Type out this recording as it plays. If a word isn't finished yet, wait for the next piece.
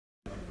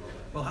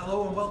Well,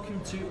 hello and welcome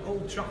to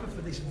Old Trafford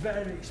for this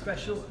very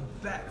special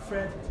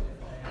Betfred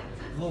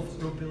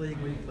Love Rugby League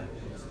Weekly.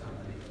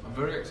 I'm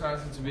very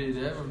excited to be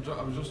there.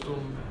 I've just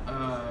done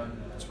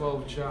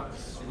 12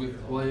 chats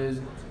with players.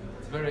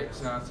 Very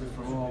excited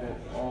from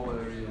all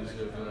areas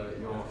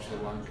of Yorkshire,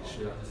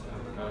 Lancashire,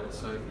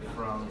 South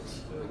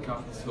France, the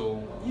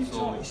capital. You've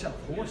taught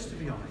yourself horse, to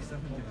be honest,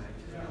 haven't you, mate?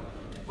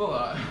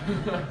 Well,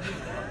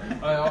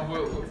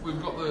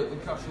 we've got the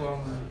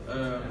Catalan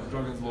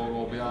Dragons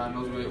logo behind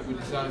us. We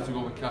decided to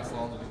go with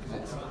Catalans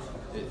because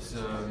it's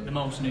the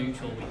most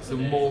neutral. It's the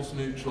most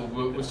neutral.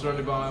 We're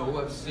surrounded by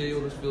OFC,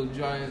 Huddersfield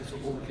Giants,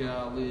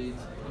 UKR,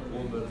 Leeds,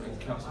 London and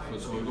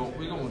Castleford, so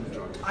we go with the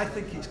Dragons. I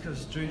think it's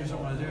because Drew doesn't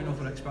want to do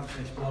another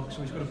expansionist blog,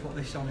 so he's going to put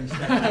this on instead.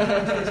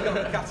 He's got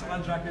the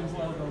Catalan Dragons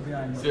logo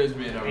behind him. Saves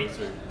me an error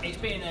too. It's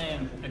been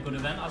a good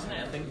event, hasn't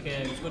it? I think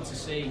it was good to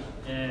see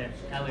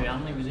Ellie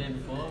Hanley was here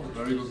before.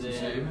 Very good to see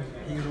him.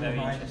 Very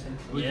interesting.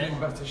 We're in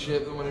better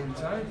shape than when he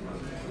retired.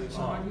 It's a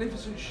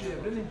magnificent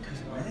shape, isn't it?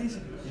 It's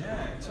amazing.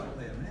 Yeah,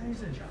 totally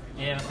amazing.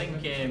 Yeah, I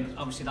think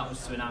obviously that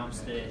was to announce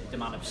the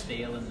Man of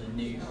Steel and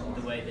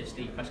the way the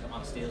Steve Prescott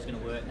Man of Steel is going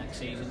to work next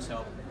season.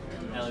 So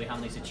Ellie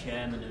Hanley's the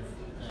chairman of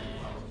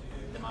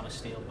the Man of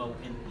Steel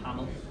voting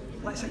panel.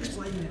 Let's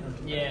explain it.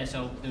 Yeah,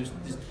 so there's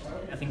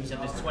I think he said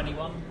there's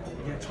 21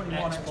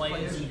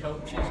 ex-players and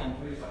coaches,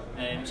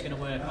 and it's going to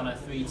work on a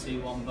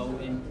 3-2-1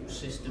 voting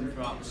system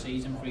throughout the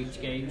season for each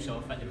game. So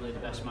effectively, the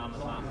best man of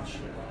the match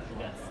will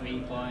get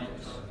 3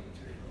 points.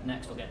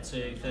 Next will get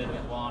 2, third will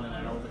get 1, and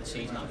then over the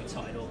season that'll be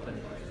totted up.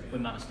 And with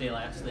Man of Steel,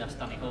 I actually asked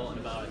Danny Horton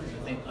about it.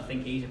 I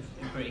think he's a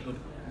pretty good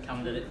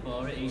candidate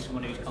for it. He's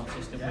someone who's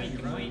consistent week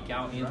in, week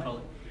out. He'll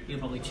probably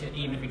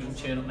even if he doesn't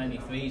churn up many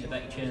threes, I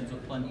bet he churns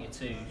up plenty of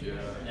twos.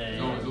 Yeah,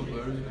 he's always up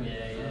there, isn't he?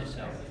 Yeah.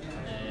 So,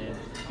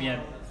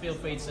 yeah, feel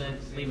free to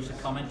leave us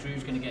a comment.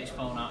 Drew's going to get his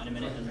phone out in a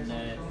minute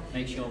and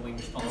make sure we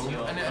respond to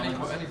your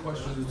comments. Any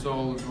questions at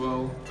all as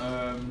well?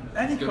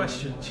 Any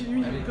questions?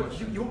 Any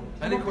questions?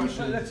 Any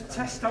questions?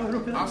 Test our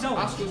up in ask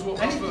us what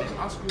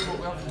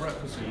we have for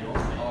breakfast.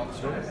 I'll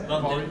answer.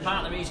 Well,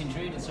 part of the reason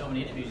Drew did so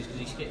many interviews is because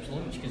he skips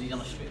lunch because he's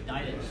on a strict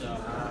diet. So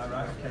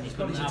right, okay. he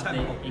couldn't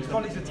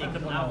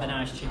have the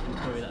nice chicken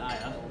curry that I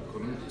had.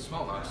 Couldn't. It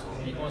smelled nice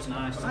though. It was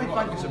nice.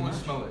 Bangers and mash.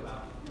 Smell it.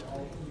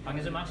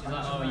 Bangers and mash? Is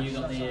that, oh, you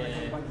got the...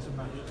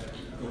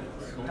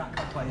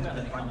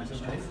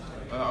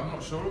 I'm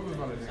not sure if we've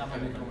had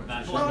any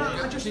comments. Well,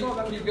 I just thought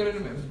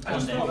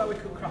that we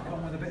could crack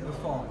on with a bit of a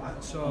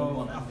format.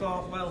 So I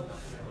thought, well,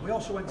 we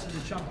also went to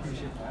the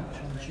championship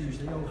match on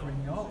Tuesday over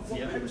in York.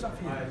 How was that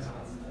for you?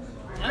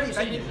 Yeah,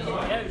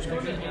 it was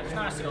good. It was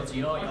nice to go to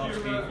York. York's a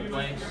beautiful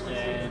place.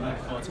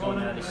 Looking forward to going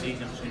there this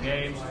season for some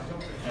games.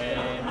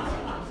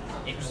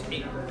 It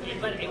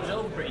was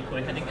over pretty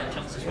quick. I didn't get a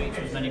chance to speak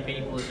to as many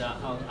people as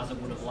I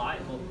would have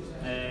liked, but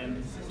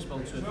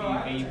spoke to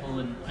a few people,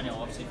 and I know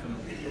obviously from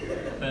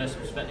a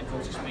personal perspective,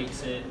 got to speak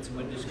to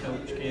Winners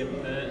coach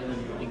Kieran Burton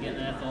and get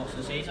their thoughts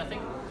on the season.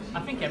 I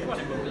think everyone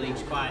in Rugby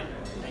League's quite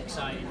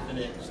excited for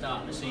the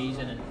start of the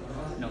season, and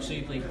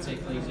Super League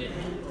particularly is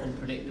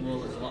unpredictable.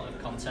 There's a lot of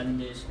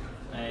contenders.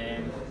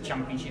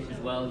 Championship as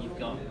well. You've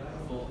got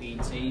 14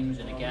 teams,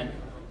 and again,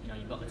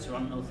 you've got the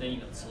Toronto thing,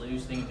 you've got the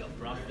Toulouse thing, you've got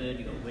Bradford,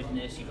 you've got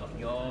Widnes, you've got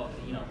York.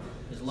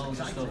 There's loads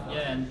of stuff.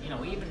 Yeah, and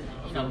even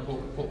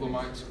put the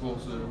mics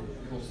closer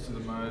to the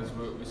mouths.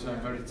 We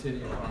sound very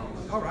tinny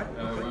apparently. All right.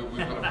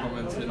 We've got a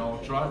comment in. I'll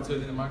try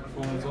turning the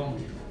microphones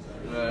on.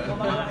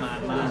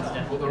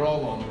 But they're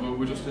all on.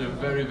 We're just in a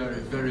very,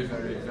 very, very,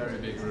 very, very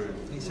big room.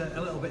 It's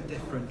a little bit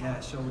different, yeah.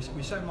 So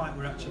we sound like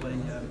we're actually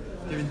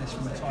doing this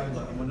from a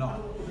toilet, and we're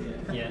not.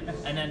 Yeah,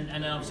 and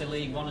then obviously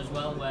League One as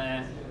well,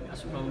 where I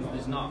suppose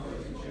there's not.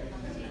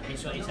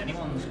 It's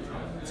anyone's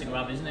to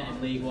grab, isn't it?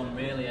 In League One,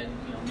 really, and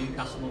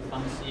Newcastle will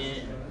fancy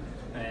it,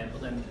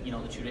 but then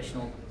the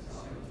traditional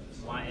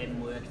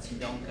Whitehaven, Workington,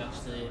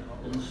 Doncaster,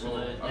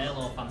 Hunslet, they'll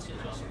all fancy it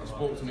as well. I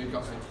spoke to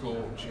Newcastle's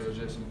coach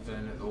Jason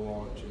Payne at the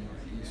launch, and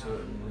he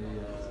certainly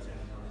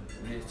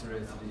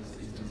reiterated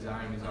his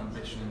desire and his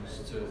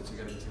ambitions to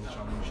get into the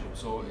championship.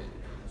 So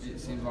it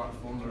seems like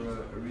Thunder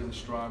are really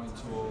striving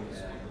towards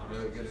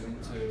getting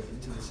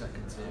into the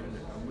second tier,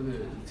 and with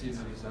the team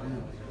that he's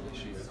having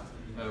this year,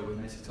 with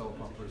Missy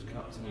Telpapa as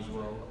captain as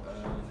well.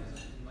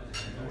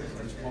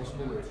 It's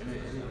possible.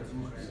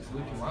 It's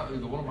looking likely.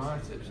 They're one of my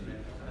tips,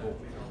 but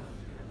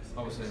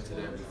I was saying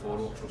today before,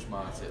 don't trust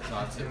my tips.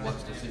 I tip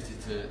Leicester City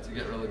to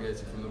get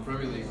relegated from the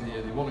Premier League the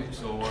year they won it.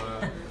 So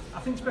I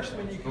think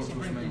especially when you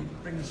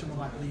bringing someone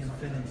like Liam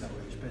Finning,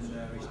 who's been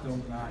there, he's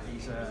done that.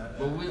 He's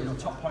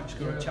top point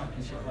scorer at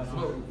Championship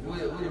level.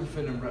 Well, Liam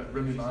Finning,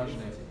 Remy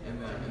Margin in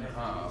the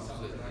halves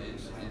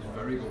is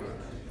very good,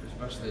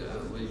 especially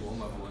at League One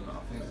level, and I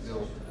think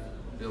they'll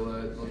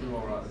do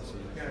all right this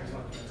year.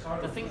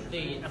 I think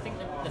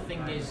the thing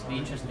is, the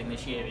interesting thing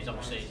this year is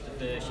obviously it's the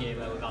first year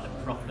where we've had a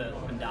proper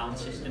up and down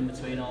system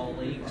between all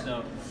leagues.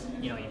 So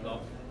you've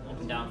got up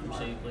and down from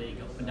Super League,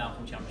 up and down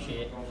from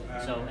Championship.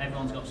 So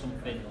everyone's got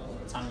something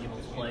tangible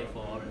to play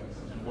for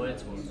and work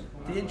towards.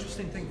 The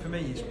interesting thing for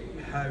me is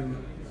how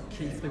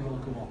Keithley will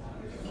go on.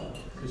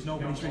 because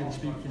nobody's really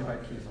speaking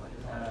about Keighley.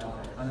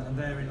 And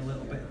they're in a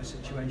little bit of a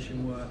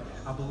situation where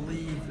I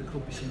believe there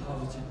could be some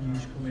positive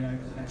news coming out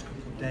in the next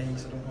couple of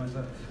days. I don't know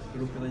whether the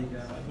Rugby League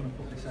are going to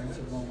put this out at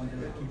the moment.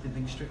 They're keeping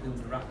things strictly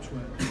under wraps,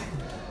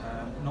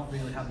 not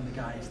really having the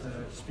guys that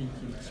are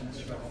speaking so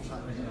much about what's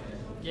happening.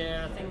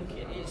 Yeah, I think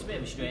it's a bit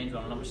of a strange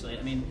one, and obviously,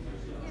 I mean,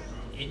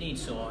 it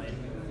needs sorting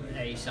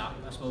ASAP.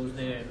 I suppose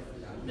the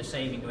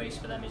saving grace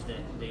for them is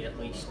that they at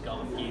least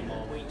got a few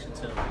more weeks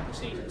until the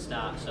season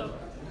starts. So,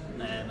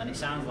 and it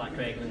sounds like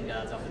Craig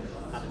Lingard's having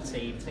had a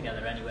team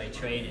together anyway,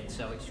 training.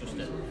 So it's just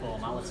a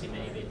formality,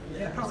 maybe.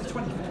 Yeah, probably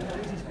 24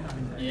 days he's been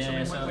having there.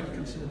 Yeah, so when you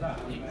consider that,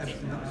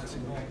 everything that's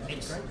involved,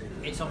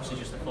 it's obviously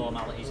just the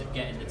formalities of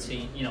getting the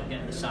team,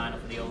 getting the sign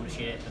off of the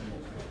ownership, and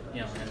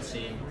and then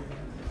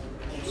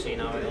seeing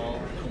how it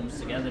all comes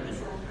together.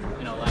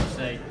 And like I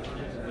say,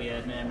 we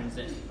heard murmurings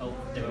that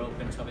they were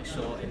hoping to have it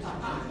sorted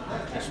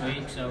this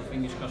week, so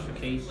fingers crossed for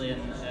Keighley,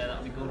 and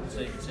that'll be good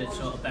to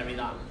sort of bury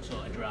that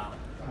sort of drama.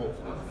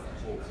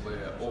 Hopefully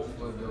they'll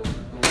be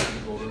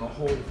good, and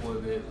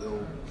hopefully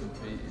they'll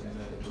compete in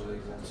the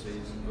League One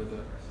season with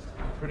a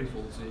pretty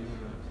full team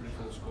and a pretty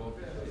full squad.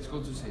 It's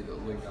good to see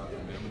that Lingard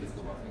can be with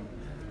the club. I think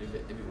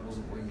if it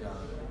wasn't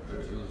Lingard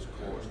who was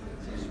coached,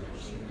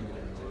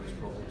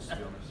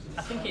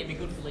 I think it'd be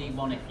good for League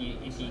One if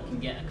you can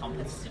get a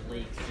competitive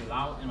league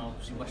throughout.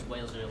 Obviously West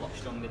Wales are a lot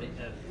stronger.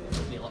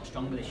 Will be a lot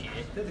stronger this year.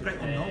 They're the great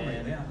unknown,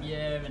 really.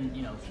 Yeah, and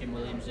Kim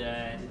Williams,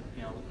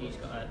 he's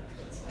got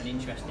an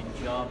interesting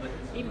job. But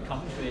even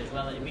Coventry as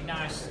well. It'd be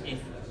nice if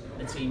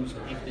the teams,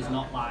 if there's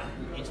not like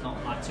it's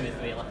not like 2 or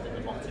 3 left at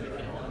the bottom, if you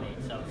know what I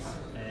mean. So,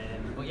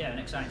 but yeah, an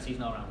exciting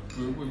season all round.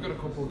 We've got a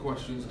couple of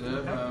questions,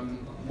 Dave.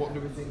 What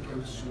do we think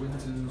of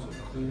Swinton's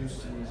cool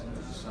season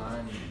at the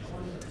signing?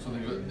 So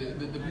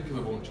the pick of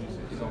the bunch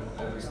is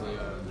obviously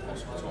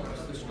Oscar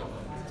Thomas, the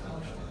Scotland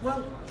international.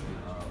 Well,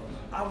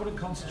 I wouldn't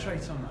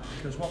concentrate on that,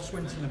 because what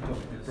Swinton have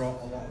done, they've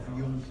brought a lot of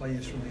young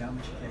players from the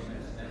amateur game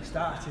in. It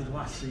started late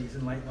last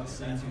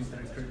season with the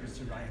recruitment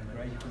to Ryan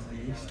Gray from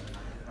the East.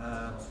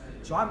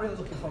 So I'm really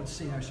looking forward to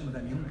seeing how some of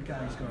them younger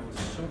guys go.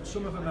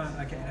 Some of them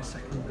are getting a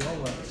second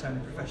go at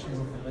semi-professional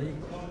rugby league.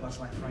 That's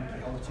like Frankie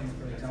Holton,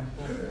 for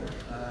example.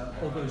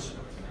 Others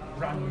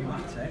brand new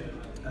at it.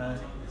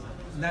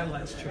 Now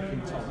let's chuck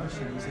in Thomas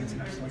and his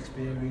international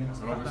experience.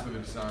 And obviously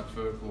they've signed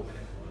Furkel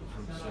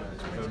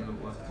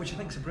permanently. Which I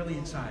think is a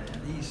brilliant sign.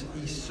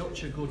 He's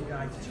such a good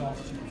guy to talk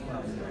to as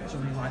well. So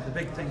I mean, like the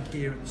big thing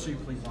here at the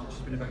Super League launch has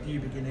been about new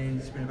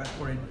beginnings. It's been about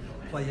putting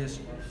players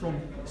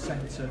front,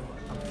 centre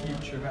and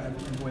future about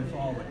everything going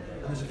forward.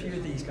 And there's a few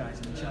of these guys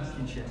in the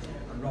Championship,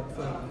 and Rob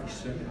Furkel is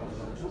certainly one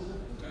of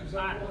those.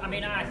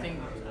 I think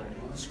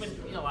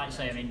Swinton, like I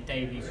say,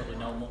 Dave, you probably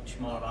know much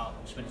more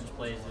about Swinton's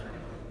players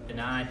than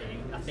I do.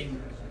 I think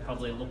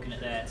probably looking at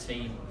their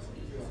team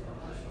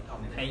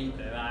on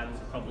paper, I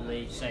would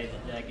probably say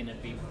that they're going to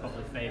be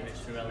probably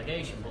favourites for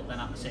relegation. But then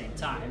at the same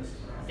time,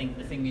 I think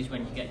the thing is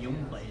when you get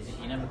young players,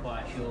 you're never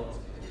quite sure.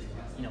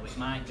 It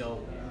might go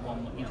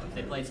one. If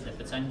they play to their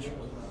potential,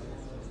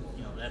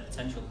 their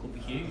potential could be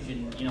huge,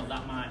 and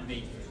that might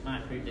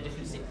prove the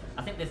difference.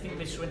 I think the thing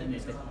with Swinton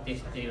is that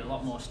they're a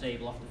lot more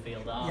stable off the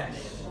field, aren't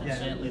they? And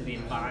certainly the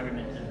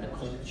environment and the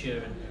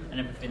culture and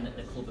everything that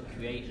the club are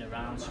creating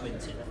around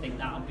Swinton, I think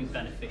that'll be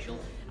beneficial.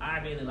 I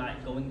really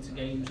like going to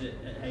games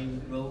at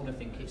Hayward Road. I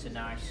think it's a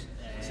nice.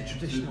 It's a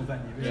traditional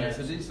venue. Yeah, it's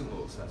a decent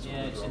little setup.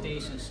 Yeah, it's a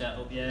decent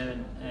setup. Yeah,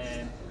 and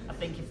I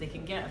think if they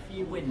can get a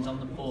few wins on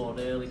the board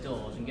early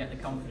doors and get the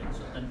confidence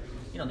up, then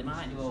they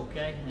might do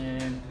okay.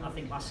 I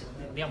think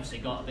they obviously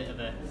got a bit of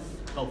a,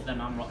 both of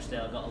them and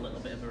Rochdale got a little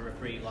bit of a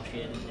reprieve last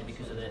year, didn't they,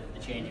 because of the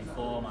change in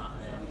format.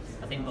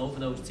 I think both of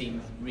those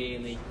teams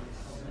really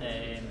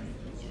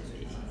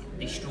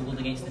they struggled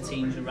against the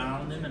teams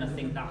around them, and I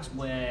think that's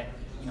where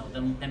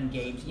them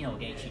games,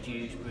 against your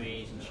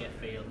Dewsbury's and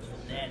Sheffield,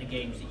 they're the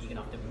games that you're going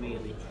to have to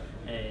really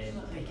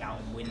pick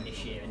out and win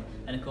this year.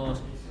 And of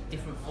course,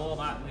 different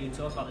format, we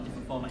talk about the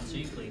different format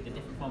Super League, the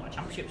different format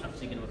Championship's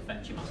actually going to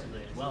affect you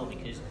massively as well,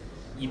 because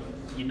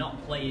you're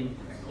not playing,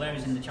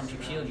 whereas in the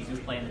Championship Shield you're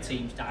just playing the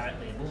teams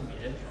directly above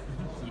you,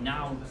 you're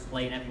now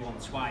playing everyone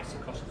twice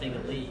across a bigger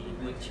league,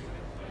 which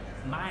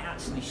might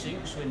actually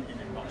suit Swinton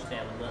and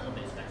Rochdale a little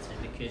bit better,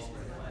 because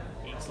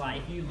it's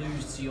like if you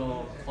lose to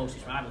your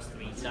closest rivals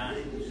 3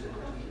 times,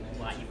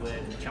 like you were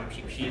in the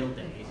Championship Shield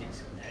days,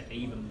 it's an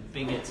even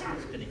bigger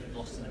task than if you've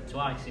lost to them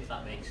twice, if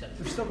that makes sense.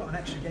 We've still got an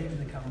extra game in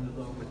the calendar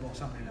though with what's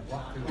happening at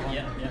Blackpool,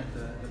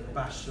 the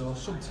Bash, so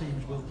some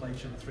teams will play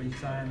each other 3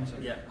 times.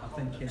 I'm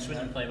thinking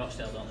Swinton play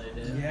Rochdale, don't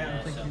they?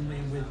 I'm thinking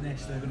Liam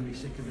Widnes, they're going to be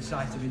sick of the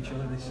sight of each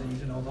other this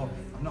season, although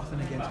I'm nothing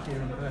against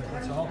Kieran Purple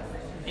at all.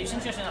 It's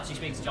interesting actually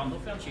speaking to John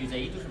Duffy on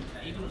Tuesday.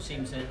 He doesn't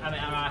seem to.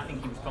 I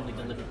think he was probably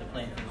deliberately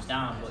playing things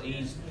down, but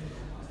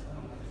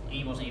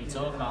he wasn't even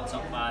talking about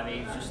top 5.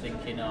 He was just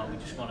thinking, we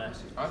just want to.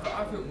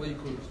 I think we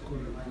could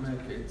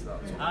make it into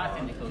that top 5. I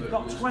think they could. We've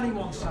got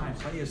 21 signed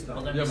players though.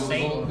 Well, then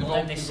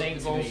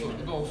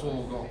they've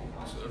also got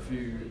a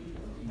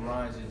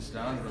rising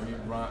stars. I mean,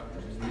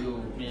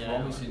 real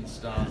promising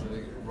stars,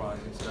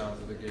 rising stars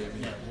of the game.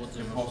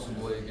 And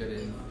possibly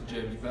getting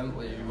James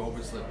Bentley, who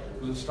obviously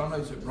was a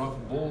standout at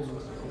Bradford Bulls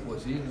a couple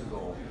of seasons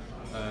ago.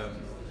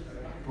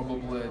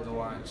 Probably the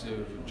likes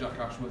of Jack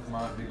Ashworth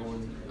might be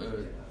going.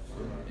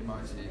 You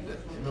might see that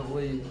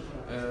imminently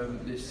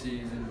this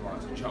season. The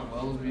likes of Jack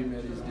Wellsby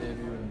made his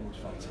debut and was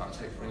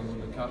fantastic for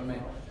England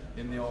Academy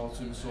in the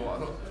autumn. So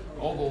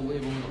although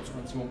they've only got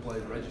 21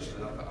 players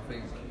registered, I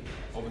think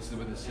obviously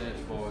with the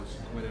Saints boys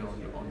coming in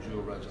on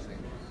dual reg, I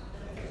think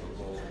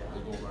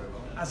they'll go very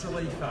well. As a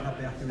Leaf fan, I'd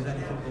be happy with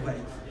anything above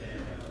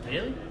 8.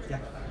 Really? Yeah.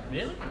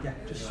 Really? Yeah,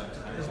 just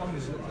as long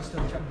as it's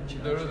still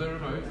championship.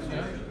 Thereabouts,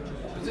 yeah.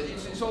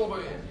 It's all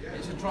about,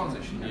 it's a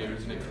transition year,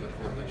 isn't it, for the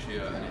club this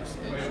year, and it's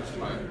just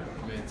about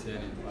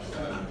maintaining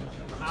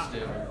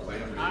stable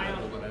playing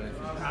rather than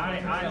anything.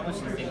 I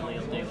honestly think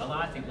Lee'll do well.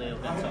 I think Lee'll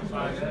get top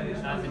 5.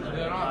 I think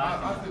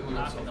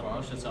they'll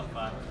push the top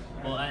 5.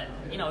 But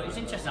you know, it was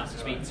interesting to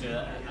speak to.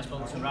 I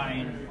spoke to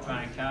Ryan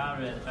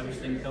Carr, the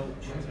Featherstone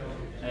coach,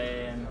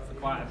 for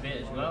quite a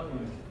bit as well.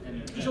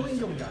 And he's only a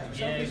young guy.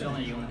 Yeah, he's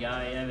only a young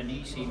guy. Yeah, and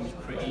he seems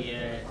pretty.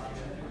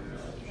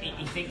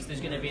 He thinks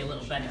there's going to be a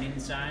little bedding in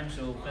time,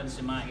 so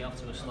Featherstone might get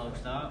off to a slow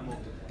start. But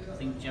I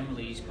think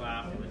generally he's quite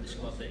happy with the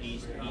squad that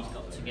he's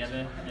got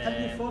together.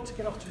 Can you afford to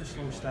get off to a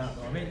slow start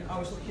though? I mean, I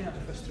was looking at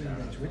the first 3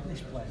 games with this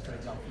player, for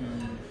example.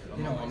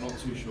 I'm not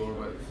too sure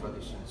about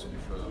Featherstone, to be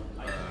fair.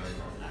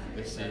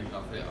 This season,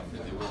 I think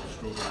they will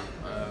struggle.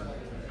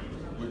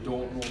 We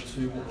don't know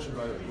too much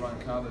about Ryan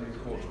Carr, the new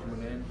coach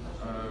coming in.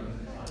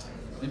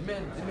 They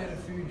made a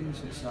few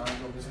decent signs.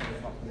 Obviously,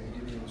 the Papua New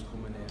Guinea was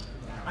coming in.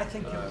 I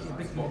think it'll be a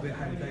big more bit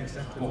how they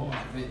accept it. But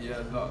I think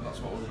that's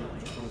what I was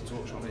just going to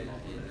touch on.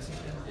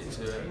 It's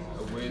a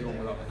weird one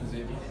with that because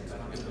if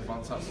the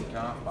fantastic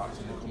halfbacks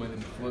and they come in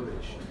and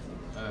flourish,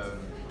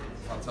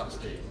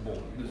 fantastic.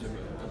 But there's a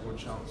good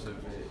chance of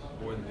it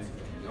going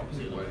the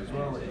opposite way as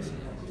well.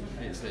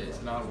 It's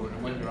an hard one,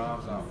 and when your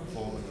halves aren't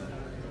performing,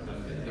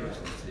 then the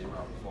rest of the team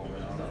aren't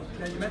performing.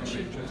 Now you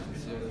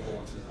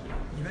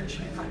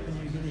mentioned Papua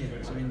New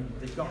Guineans. I mean,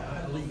 they've got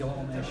illegal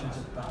eliminations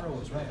of Barrow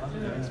as well,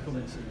 haven't they, this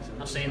coming season?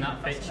 I've seen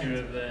that picture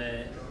of.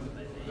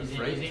 Is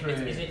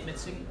it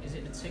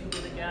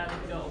Matinga, the guy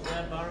that got up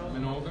there, Barrow?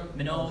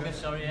 Minoga,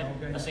 sorry, yeah.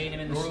 I've seen him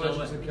in the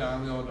snow.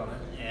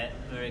 Yeah,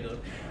 very good.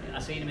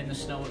 I've seen him in the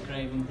snow at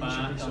Craven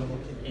Park.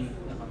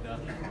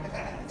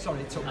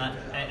 Sorry, it took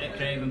at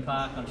Craven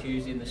Park on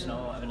Tuesday in the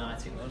snow, whatever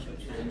night it was,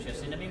 which was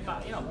interesting. I mean,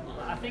 but you know,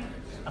 I think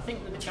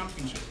with the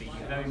championship,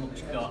 you've very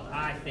much got.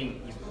 I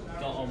think you've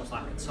got almost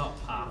like a top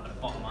half and a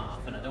bottom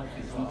half, and I don't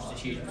think there's much to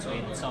choose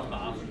between the top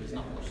half, and there's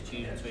not much to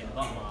choose between the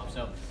bottom half.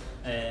 So,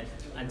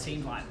 and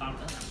teams like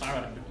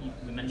Barrow,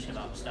 we mentioned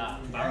about the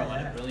start. Barrow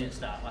had a brilliant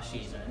start last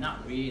season, and that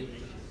really,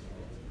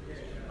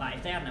 like,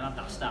 if they hadn't had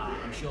that start,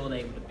 I'm sure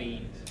they would have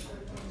been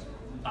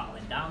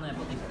battling down there.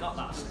 But they've got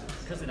that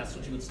because they had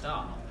such a good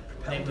start.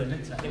 They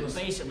were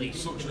basically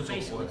just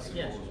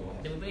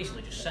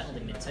settled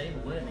in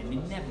mid-table, weren't they?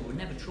 They were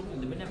never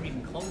troubled. They were never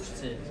even close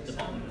to the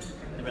bottom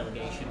of the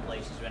relegation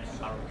places or anything,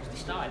 Barrow, because they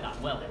started that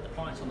well. They had the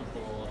points on the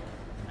board,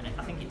 and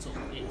I think it took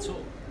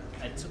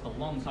a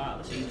long part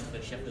of the season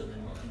for Sheffield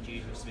and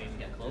Dewsbury to be able to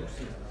get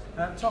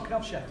close. Talking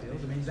of Sheffield,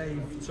 I mean,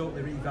 they've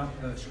totally revamped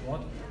their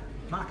squad.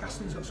 Mark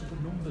Aston's got some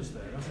good numbers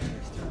there, hasn't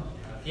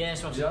he? Yeah,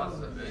 so he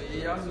hasn't,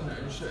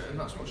 and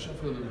that's what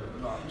Sheffield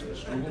have actually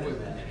struggled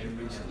with in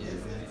recent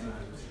years.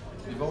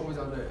 They've always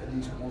had a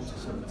decent 1 to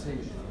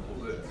 17,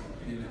 but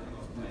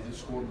the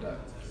squad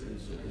depth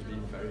has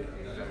been very,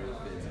 very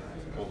thin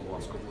over the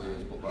last couple of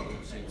years, but that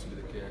doesn't seem to be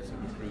the case.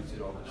 They've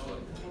recruited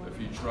obviously a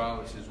few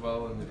trialists as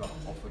well, and they've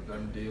offered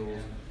them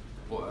deals.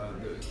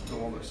 But the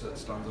one that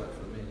stands out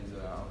for me is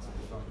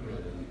Anthony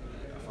Thacker,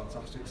 a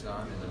fantastic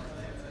signing.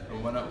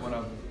 And when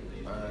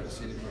I've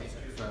seen him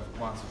for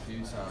quite a few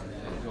times,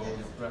 he's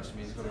always impressed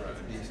me. He's got a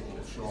decent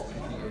little short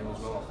kicking game as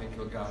well. I think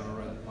he'll gather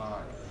around the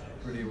park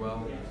pretty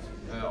well.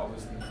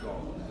 Obviously he's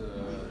got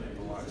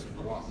the likes of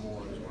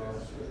Blackmore as well.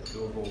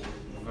 They'll go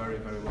very,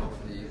 very well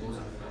for the Eagles.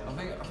 I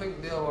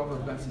think they'll have a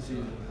better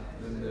season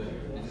than they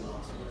did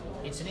last season.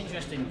 It's an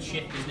interesting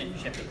shift, isn't it, for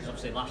Sheffield? Because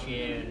obviously last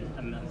year,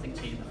 and I think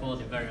the season before,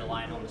 they were very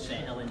reliant on the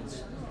St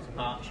Helens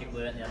partnership,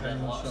 weren't they? They had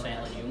a lot of St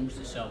Helens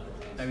youngsters, so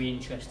very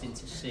interesting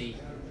to see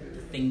the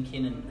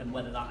thinking and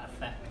whether that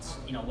affects,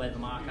 you know, whether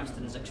Mark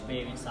Aston has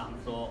experienced that and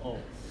thought, oh,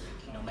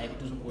 you know, maybe it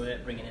doesn't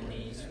work bringing in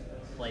these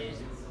players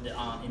that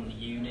aren't in the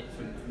unit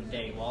from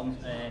day one.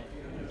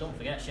 Don't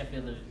forget,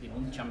 Sheffield have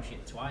won the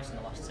championship twice in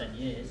the last 10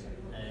 years.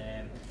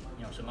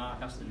 You know, so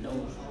Mark Aston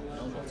knows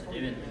what to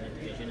do in the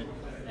division.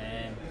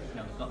 And, you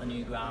know, they've got the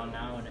new ground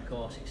now, and of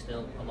course it's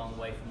still a long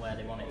way from where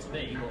they want it to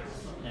be. But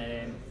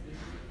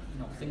you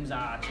know, things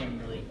are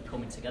generally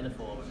coming together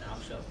for them now.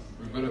 So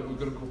we've got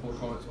a couple of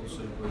comments on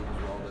Super League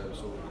as well there,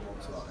 so we'll come on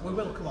to that. We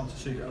will come on to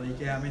Super League.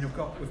 Yeah, I mean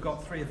we've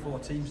got 3 or 4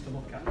 teams to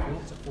look at. We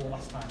looked at 4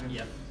 last time.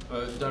 Yeah.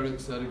 Derek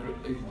said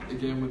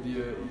again with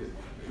your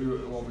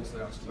who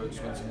obviously asked about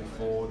Swinton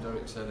before,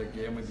 Derek said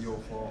again with your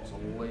thoughts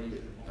on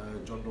late.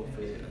 John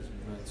Duffy has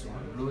made some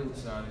brilliant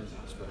signings,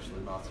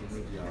 especially Martin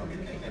Rudyard.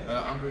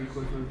 Andrew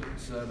Clifford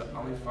said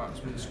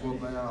Halifax with the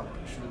squad they have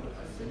should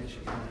finish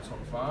in the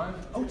top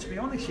 5. Oh, to be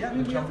honest, yeah.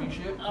 In the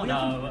championship. Oh, we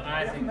no,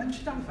 haven't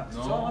mentioned Halifax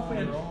at all, have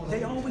we? No.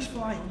 They always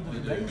fly under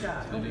the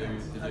radar. They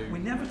do. We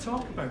never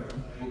talk about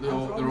them.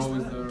 Well, they're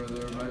always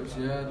thereabouts.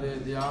 Yeah,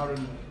 they are.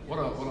 And what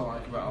I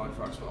like about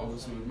Halifax, but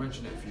obviously we've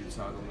mentioned it a few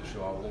times on the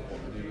show. I love what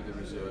they do with the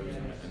reserves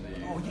and the.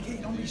 Oh, you're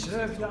getting on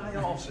reserve, that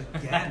horse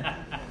again.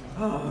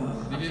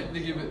 They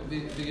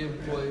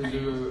give players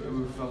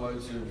who fell out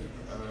of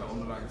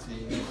under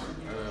 19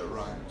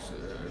 ranks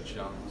a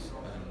chance,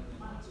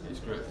 and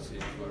it's great to see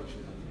them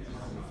flourishing and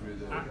coming through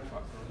the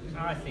factory.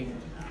 I think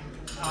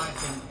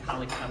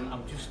Halifax.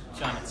 I'm just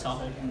trying to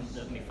top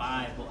up my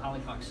 5, but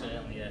Halifax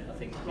certainly. I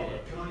think.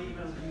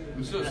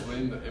 We're certainly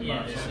in the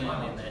yeah, they're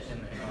certainly in the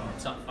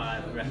top 5.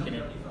 I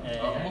reckon.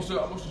 I must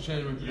have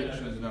changed my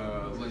predictions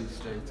at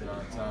least 8 to 9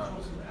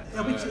 times.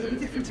 It'll be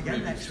different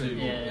again next week.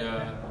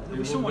 Yeah. There'll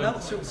be someone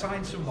else who'll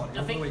sign somebody.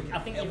 I think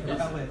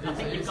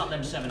you've got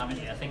them 7,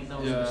 haven't you? I think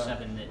those are the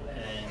 7 that.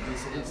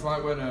 It's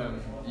like when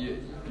you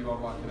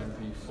have like an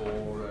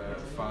MP4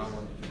 file on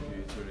your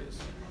computer and it's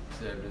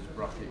saved as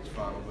brackets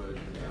final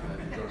version, and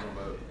then you've got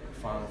another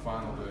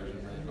final version,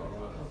 and then you've got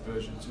another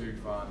version 2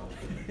 final,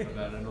 and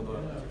then another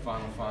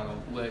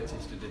final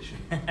latest edition.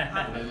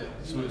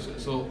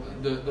 So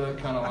they're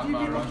kind of like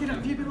my ranking.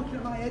 Have you been looking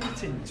at my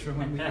editings from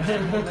when we used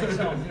to put this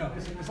on? You know,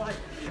 because it was like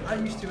I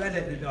used to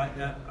edit and be like,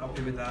 yeah, I'll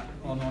do with that.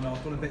 Oh no,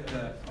 I've done a bit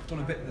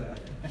there.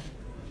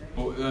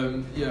 But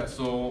yeah,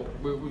 so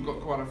we've got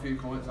quite a few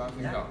comments. I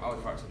think that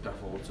Halifax are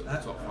definitely the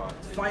top 5.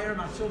 Fire them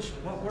at us.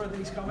 What are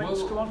these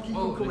comments? Come on, keep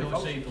them coming.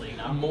 Super League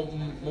now.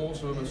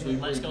 Most of them are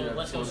Super League.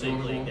 Let's go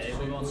Super League, Dave.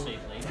 We're on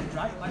Super League.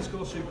 Right, let's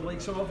go Super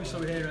League. So obviously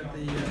we're here at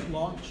the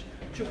launch.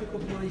 Chuck a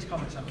couple of these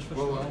comments at us first.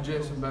 Well,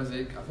 Jason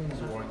Bezic, I think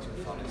he's a Warrington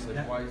fan. He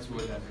said, "Why to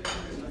win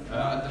everything?"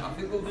 I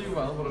think they'll do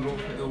well, but I don't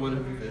think they'll win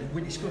everything.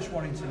 We discussed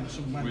Warrington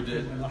some length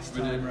in the last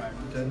time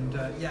round, and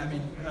yeah, I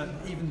mean,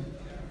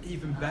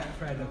 even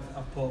Betfred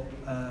have put.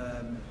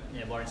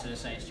 Warrington and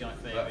Saints joint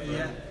favourite.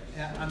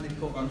 Yeah, and they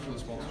put. Thanks for the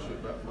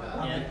sponsorship,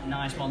 Betfred. Yeah,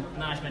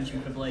 nice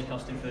mention for Blake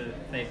Austin for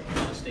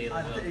favourite Steel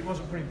as well. He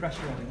wasn't putting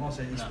pressure on him, was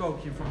he? He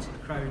spoke in front of the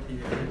crowd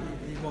here.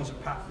 It was a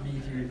packed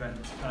media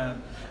event,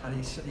 and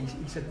he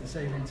said the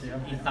same interview.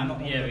 He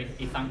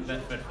thanked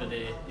Betfred for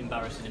the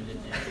embarrassing him,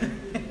 didn't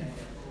he?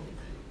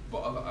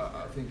 But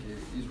I think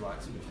he's right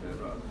to be fair.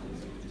 Right?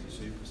 He's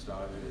a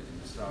superstar.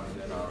 He's a star in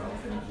the NRL.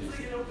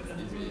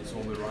 It's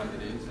only right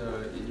that he's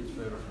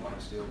favourite for Man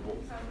of Steel. But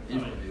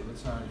even on the other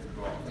side,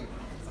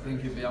 I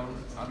think if they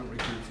hadn't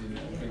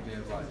recruited big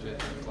names like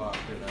Jason Clark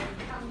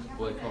and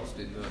Blake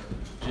Austin,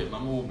 Jim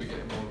Mamma will be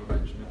getting more of a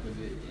mention because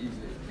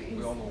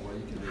we all know what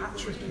he can do.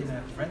 Hat-trick in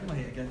a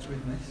friendly against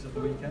Widnes at the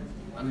weekend.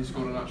 And he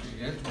scored an hat-trick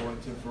against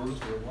Warrington for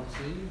Huddersfield last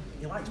season.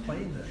 He likes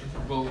playing there.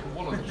 Well,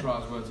 one of the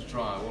tries weren't a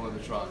try. One of the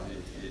tries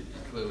he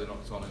clearly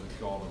knocked on in the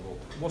corner.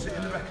 But was it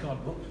in the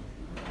record book?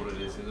 But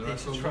it is in the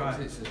It's record a try.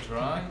 book. It's a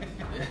try.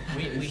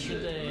 we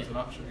should. It's an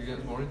hat-trick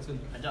against Warrington.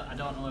 I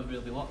don't know if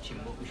he'll be watching,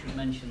 but we should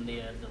mention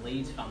the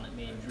Leeds fan that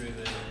me and Drew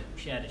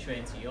shared a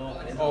train to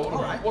York with. Oh,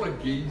 what a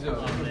geezer!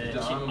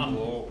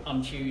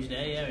 On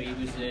Tuesday, yeah, he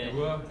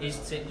was. His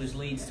tip was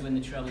Leeds to win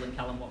the treble and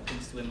Callum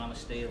Watkins to win Man of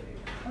Steel.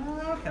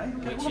 Okay.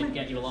 Which would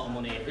get you a lot of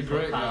money. If a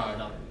great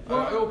guy.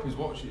 I hope he's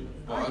watching,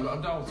 but I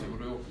doubt it.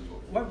 But I hope he's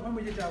watching. When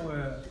we did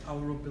our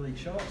rugby league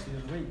shorts the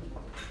other week,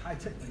 I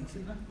tipped Leeds,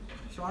 didn't I?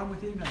 So I'm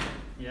with you now.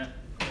 Yeah.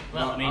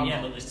 Well, I mean,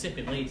 but there's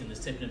tipping Leeds and there's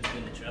tipping them to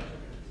win the treble.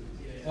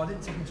 Well, I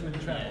didn't tip him to win the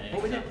treble. Yeah,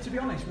 but we did, to be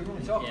honest, we were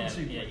only talking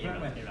Super League,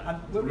 weren't we?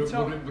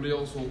 Right. But he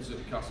also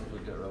tipped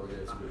Castleford get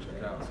relegated, which I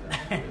can't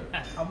say.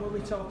 And were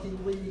we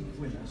talking league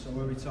winners, or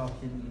were we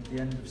talking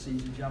the end of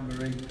season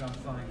jamboree grand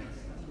final?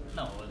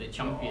 No, the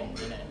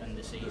champions in it and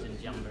the season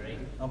jamboree.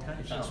 Okay,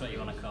 if that's what you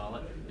want to call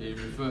it. He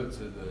referred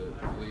to the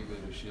League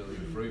Leader Shield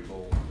in fruit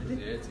bowl as the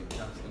 18th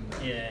cast,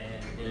 didn't he?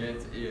 Yeah.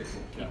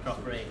 He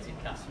proper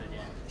 18th Castleford,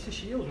 yeah. It's a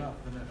shield rather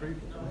than a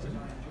fruit bowl, isn't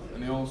it?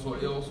 And he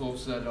also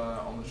said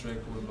on the train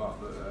coming back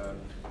that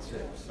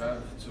tips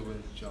Fev to win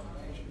the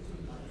championship.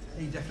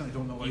 He definitely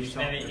don't know what he's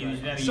talking about. He was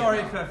very sorry,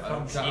 Fev.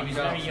 He was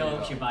very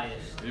Yorkshire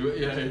biased. He was.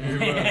 I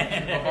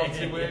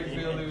fancy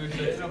Wakefield. He was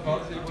saying, I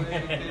fancy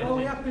Wakefield. Well,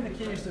 we have been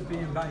accused of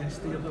being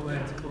biased the other way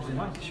to clubs in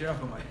Lancashire,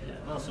 haven't we? Yeah,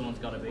 well, someone's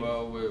got to be.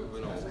 Well, we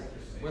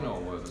know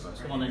we're the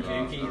best. Come on then,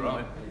 Duke, keep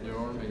going. You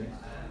know what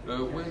I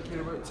mean?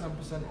 Wakefield about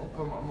 10% up.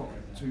 I'm not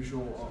too sure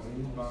what I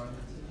mean by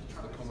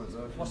the comments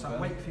there. What's that?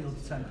 Wakefield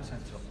 10%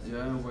 up?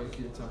 Yeah,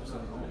 Wakefield 10%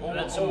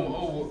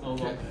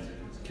 up.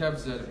 Kev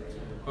said,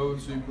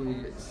 Super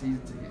League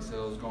season ticket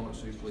sales gone at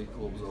Super League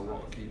clubs are a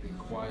lot of keeping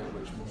quiet,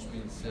 which must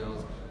mean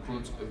sales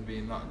clubs have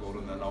been that good.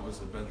 And then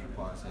obviously Ben's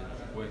reply saying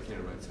Wakefield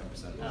about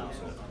 10%.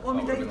 Well, I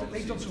mean,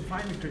 they've done some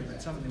fine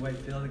recruitment, haven't they,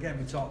 Wakefield? Again,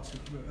 we talked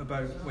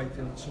about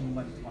Wakefield at some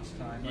length last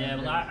time. Yeah,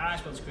 well, I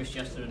spoke to Chris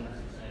Chester and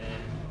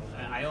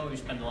I always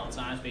spend a lot of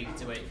time speaking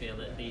to Wakefield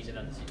at these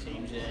events. It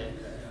seems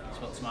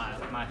spoke to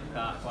Michael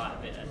Carter quite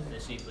a bit at the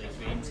Super League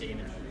Dream team,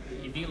 and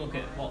if you look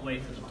at what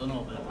Wakeford have done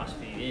over the past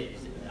few years,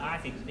 I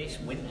think this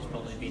winter's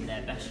probably been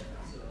their best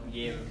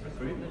year of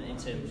recruitment in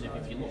terms of,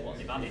 if you look what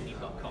they've added, you've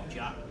got Cobb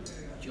Jack,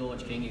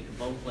 George King, who can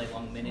both play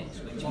long minutes,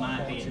 which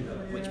might be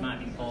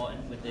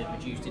important with the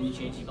reduced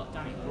interchange. You've got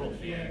Danny Brough,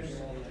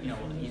 who's, you know,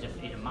 he's a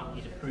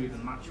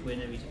proven match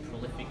winner, he's a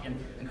prolific,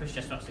 and Chris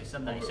Chester actually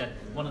said that. He said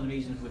one of the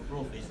reasons with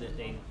Brough is that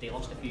they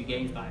lost a few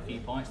games by a few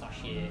points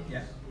last year.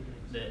 Yeah.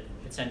 That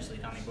potentially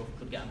Danny Brough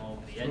could get them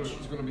over the edge.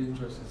 It's going to be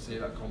interesting to see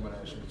that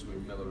combination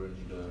between Miller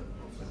and Brough.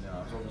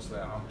 Obviously,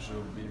 Hampshire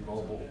will be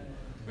involved, but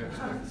we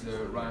expect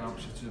Ryan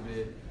Hampshire to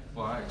be.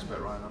 Well, I expect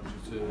Ryan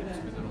Hampshire to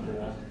be the number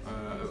one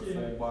at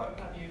fullback.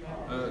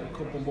 A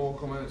couple more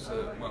comments.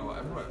 Well,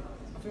 everyone,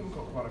 I think we've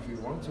got quite a few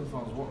Warrington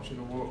fans watching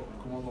and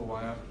come on the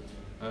wire.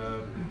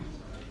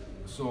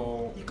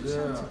 So you could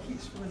sell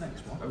tickets for the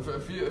next one. A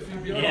few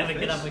yeah, we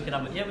could have it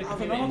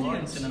in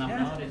Warrington and have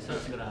an audience.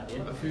 That's a good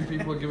idea. A few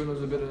people are giving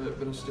us a bit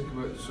of stick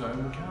about the sound.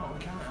 We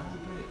can't help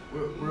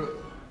it.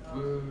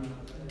 We're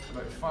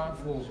about 5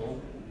 floors up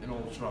in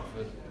Old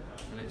Trafford.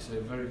 And it's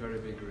a very, very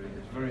big room.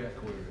 It's very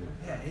echoey room.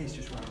 Yeah, it is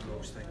just one of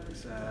those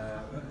things.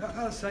 As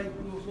I say,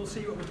 we'll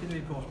see what we can do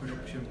in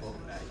post-production.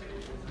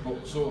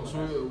 But so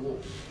who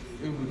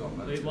have we got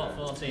then? What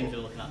 4 teams are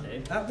we looking at,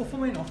 Dave? Well,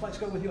 funnily enough, let's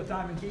go with your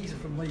Diamond Geezer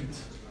from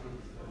Leeds.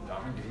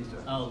 Diamond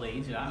Geezer. Oh,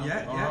 Leeds, right? Yeah,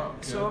 okay. yeah. Okay.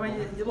 So I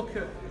mean, you look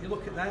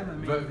at them. I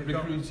mean,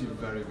 recruited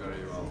very,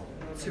 very well.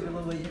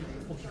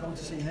 Looking forward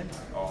to seeing him.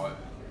 Oh,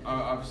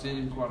 I've seen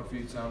him quite a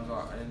few times.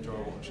 I enjoy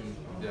watching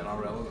the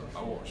NRL.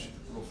 I watch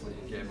roughly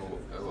a game a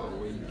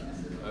week.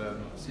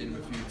 Seen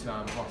him a few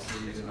times last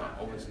season.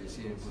 Obviously,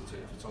 seen him for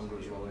Tonga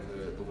as well in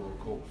the World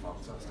Cup.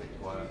 Fantastic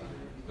player.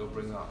 He'll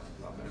bring that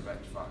bit of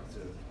X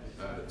factor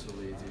to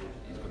Leeds.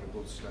 He's got a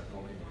good step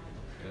on him.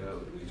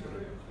 He's got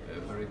a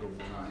very good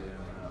running game.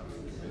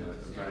 A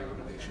very good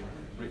addition.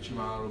 Richie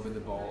Marr will be the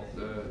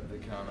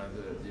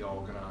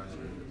organiser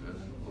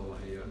and Will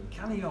here.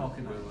 Can he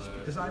organise?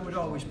 Because I would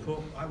always put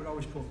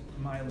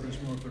Miley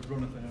as more of a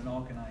runner than an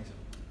organiser.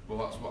 Well,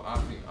 that's what I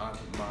think. I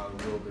think Miley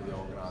will be the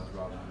organiser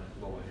rather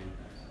than Lower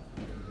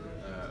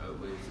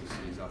at Leeds this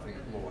season. I think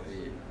Lower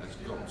has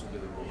got to be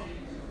the runner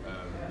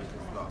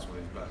because that's what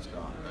he's best at.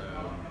 And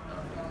I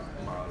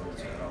think Miley will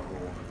take that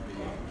role and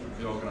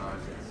be the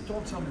organiser.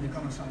 Don't tell me they're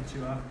going to sign 2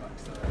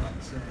 halfbacks.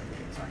 That's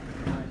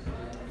exactly right.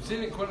 You've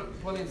seen it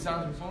plenty of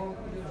times before.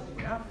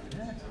 Yeah.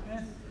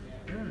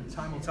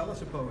 Time will tell, I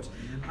suppose.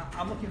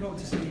 I'm looking forward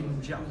to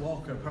seeing Jack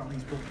Walker. Apparently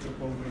he's booked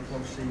up over the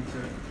close season.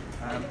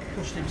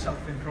 Pushed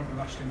himself in front of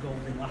Ashton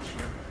Golding last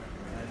year.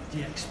 Do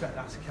you expect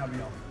that to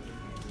carry on?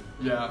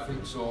 Yeah, I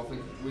think so. I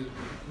think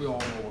we all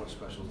know what a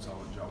special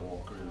talent Jack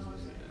Walker is.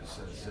 He's a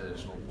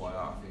sensational player.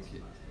 I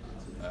think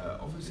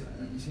obviously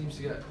he seems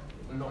to get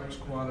knocked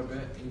quite a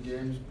bit in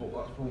games, but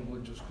that's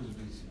probably just because of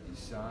his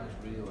size,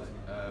 really.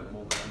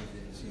 More than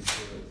anything, he seems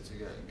to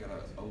get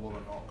a lot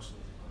of knocks.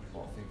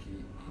 But I think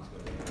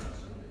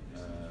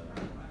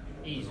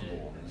he's got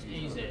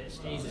he's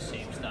a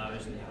superstar,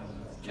 isn't he?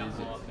 Jack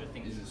Walker, I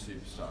think he's a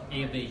superstar.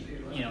 He'll be,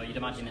 you'd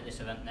imagine at this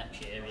event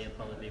next year, he'll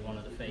probably be one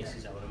of the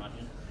faces, I would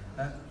imagine.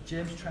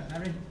 James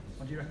Trent-Herring,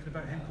 what do you reckon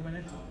about him coming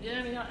in?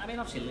 Yeah, I mean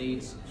obviously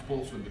Leeds.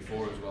 Sportsman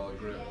before as well,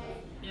 great.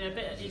 Yeah,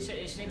 but it's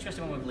an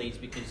interesting one with Leeds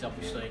because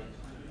obviously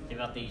they've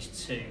had these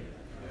 2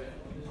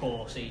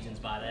 poor seasons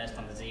by their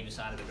standards either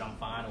side of the grand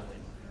final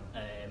win.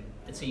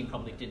 The team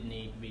probably did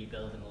need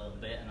rebuilding a little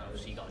bit, and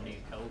obviously you got a new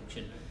coach,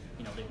 and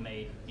they've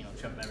made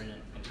Trent Merrin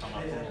and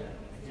Conor Bull,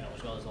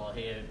 as well as all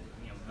here,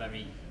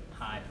 very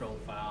high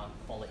profile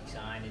quality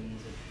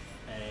signings,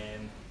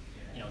 and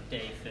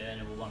Dave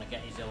Ferner will want to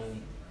get his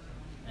own,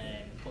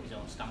 put his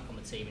own stamp on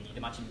the team, and you'd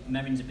imagine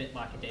Merrin's a bit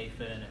like a Dave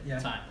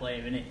Ferner type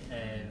player, isn't it?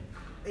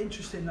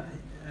 Interesting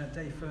that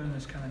Dave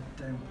Ferner's kind of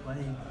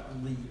downplaying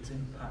Leeds'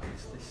 impact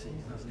this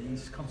season, hasn't he?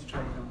 He's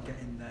concentrating on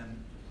getting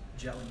them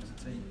gelling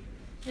as a team.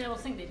 Yeah, well,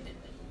 I think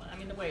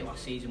the way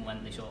last season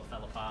went, they sort of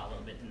fell apart a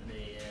little bit, and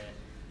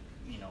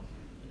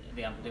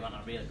they went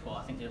on really poor.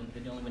 I think they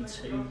only won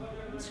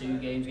two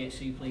games against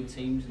Super League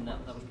teams, and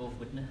that was both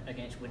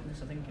against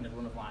Widnes, I think, in a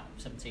run of like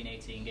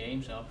 17-18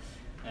 games. So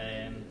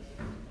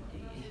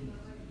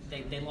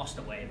they lost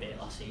away a bit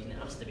last season, it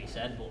has to be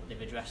said, but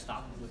they've addressed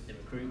that with the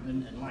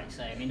recruitment. And like I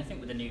say, I think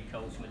with the new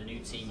coach and with the new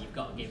team, you've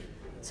got to give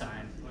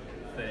time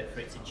for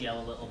it to gel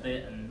a little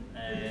bit. And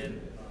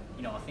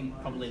I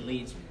think probably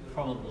Leeds,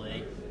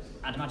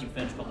 I'd imagine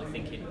Fern's probably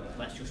thinking,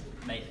 let's just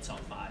make the top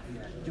 5.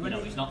 Yeah.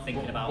 He's not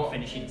thinking about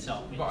finishing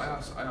top. But I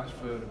asked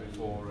Fern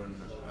before, and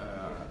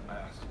I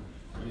asked him,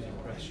 who's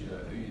impressed you?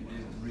 Who you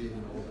didn't really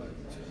know about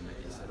the team?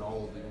 He said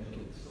all the young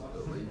kids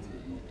at Leeds.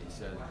 He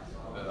said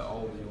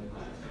all the young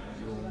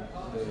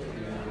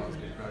lads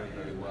did very,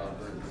 very well.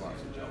 The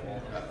likes of Jack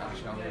Walker,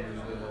 Ash Hanley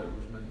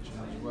was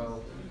mentioned as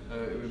well.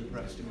 Who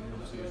impressed him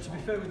enough to be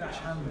fair with Ash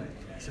Hanley,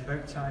 it's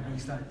about time he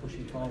started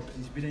pushing forward.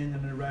 He's been in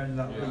and around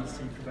that Leeds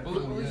team for about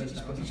 4 years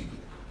now.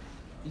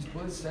 He's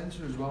played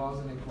centre as well,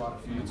 hasn't he, quite a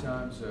few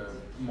times,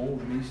 more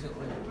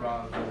recently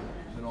rather than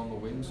than on the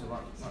wing, so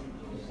that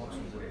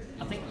possibly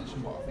I think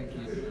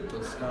he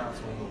will start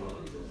on the wing.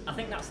 I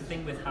think that's the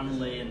thing with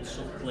Hanley and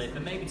Sutcliffe,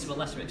 and maybe to a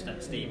lesser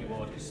extent Stevie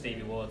Ward, because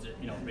Stevie Ward's a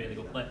really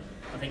good player.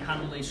 I think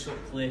Hanley,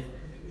 Sutcliffe,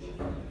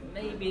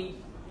 maybe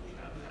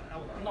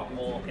not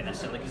Walker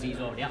necessarily because he's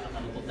already at that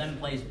level, but then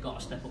players have got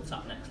to step up to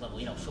that next level.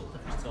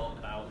 Sutcliffe was talked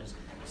about as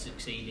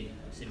succeeding in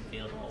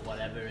Sinfield or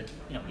whatever, and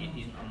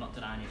I'm not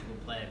denying he's a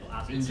good player, but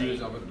has he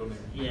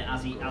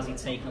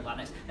taken up that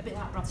next? A bit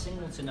like Brad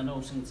Singleton. I know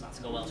Singleton had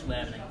to go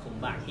elsewhere and then come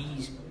back.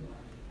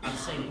 I'd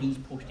say that he's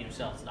pushed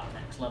himself to that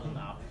next level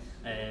now.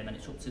 And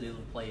it's up to the other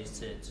players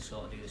to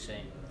sort of do the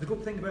same. The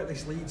good thing about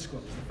this Leeds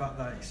squad is the fact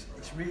that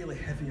it's really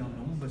heavy on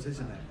numbers,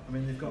 isn't it? I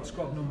mean, they've got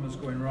squad numbers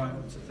going right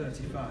up to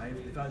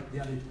 35. They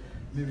added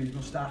Muriel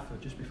Mustafa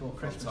just before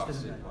Christmas,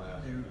 didn't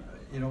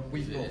they? Who,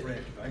 we both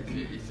raved about.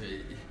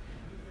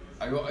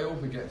 I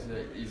hope he gets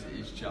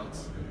his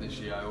chance this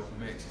year. I hope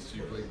he makes his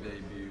Super League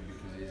debut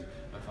because he's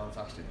a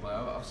fantastic player.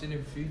 I've seen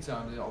him a few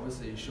times.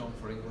 Obviously, he's shown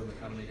for England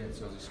Academy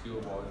against us as a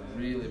schoolboy and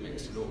really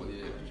mixed it up with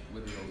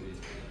the oldies.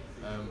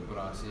 But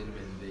I've seen him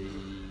in the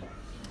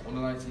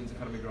Under-19s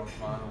Academy Grand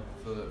Final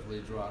for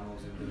Leeds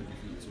Rhinos in the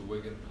defeat to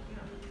Wigan.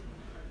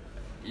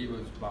 He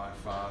was by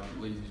far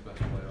Leeds' best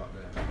player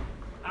that day.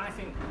 I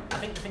think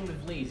the thing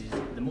with Leeds is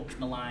the much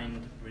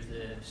maligned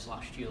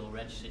reserve/dual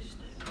reg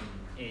system.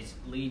 Is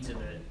Leeds are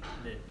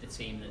the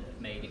team that have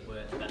made it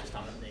work the best,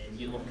 haven't they? And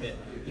you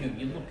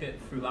look at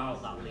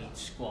throughout that Leeds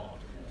squad.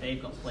 They've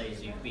got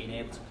players who've been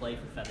able to play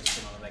for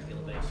Featherstone on a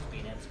regular basis,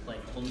 been able to play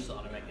for Hunslet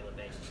on a regular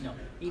basis.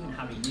 Even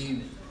Harry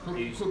Newman.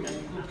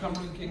 Could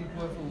Cameron King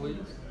play for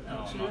Leeds?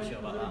 No, I'm not sure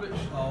about that.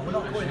 Oh, we're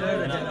not going there.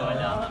 We're not going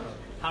down that.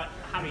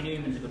 Harry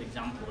Newman's a good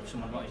example of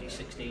someone,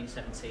 16,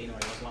 17, or he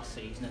was last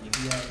season, and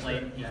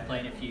he's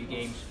playing a few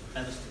games for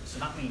Featherstone. So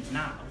that means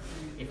now,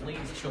 if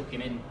Leeds chuck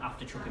him in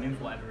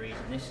for whatever reason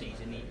this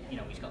season,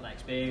 he's got that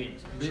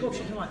experience. He's got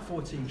something like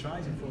 14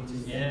 tries in 14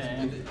 games.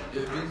 Yeah.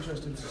 It'd be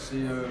interesting to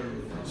see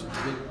it's a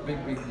big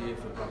year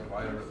for Brad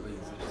Dwyer at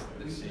Leeds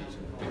this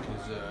season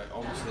because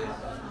obviously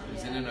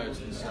he's in and out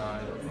of the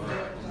side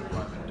under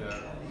Brian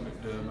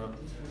McDermott.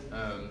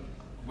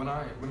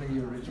 When he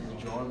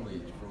originally joined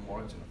Leeds from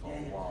Warrington, I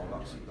thought,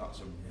 wow, that's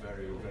a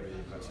very, very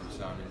impressive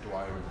signing.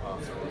 Dwyer in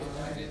parts of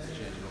his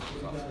interchanging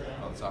numbers, that's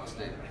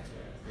fantastic.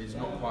 He's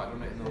not quite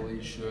done it in the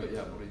Leeds shirt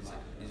yet, but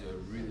he's a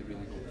really,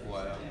 really good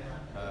player.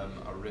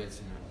 I rate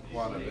him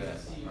quite a bit,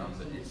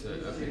 and it's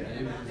a big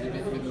year because if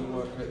it doesn't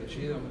work out this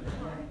year,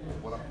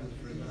 what happens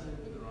for him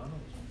with the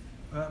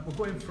Rhinos? We're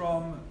going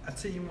from a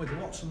team with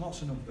lots and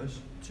lots of numbers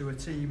to a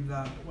team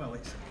that, well,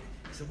 it's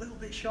a little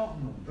bit short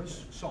on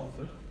numbers,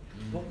 Salford.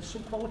 But there's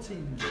some quality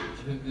in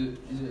them.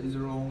 Is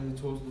there only a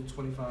total of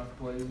 25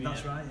 players?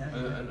 That's right, yeah.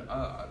 And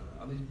are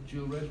they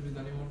dual reg with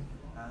anyone?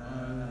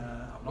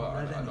 I've not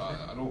read anything.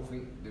 I don't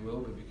think they will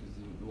be because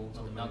they won't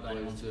have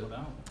many players to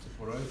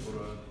put out.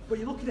 But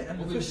you look at it and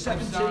the first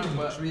 17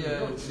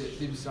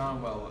 they've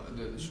signed well.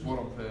 The squad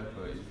on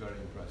paper is very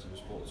impressive. I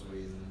spoke to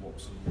Ian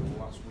Watson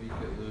last week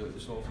at the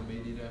Salford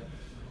Media Day.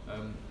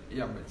 He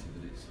admitted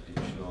that it's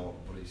short,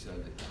 but he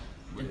said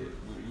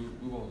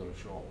we've all got a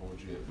short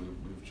budget.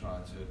 We've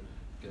tried to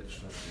get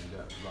strength in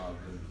depth rather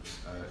than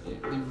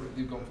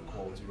they've gone for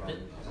quality rather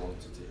than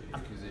quantity.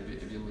 Because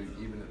if you look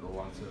even at the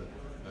latter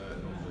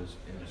numbers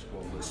in the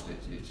squad list,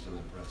 it's still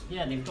impressive.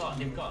 Yeah, they've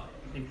got even though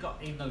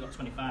they've got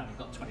 25, they've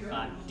got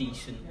 25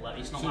 decent.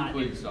 It's not like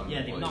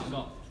they've not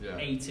got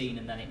 18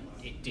 and then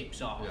it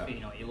dips off.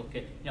 Yeah. You look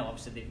at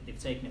obviously they've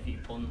taken a few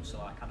punts, so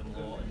like Adam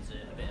Lawton's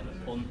a bit of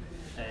a punt.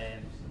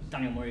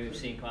 Daniel Murray we've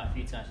seen quite a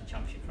few times in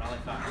Championship for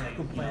Halifax.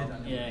 Good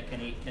player, can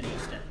he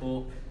step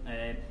up?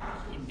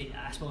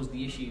 I suppose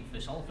the issue for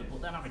Salford,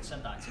 but then having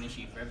said that, it's an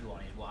issue for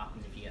everyone, is what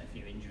happens if you get a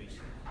few injuries.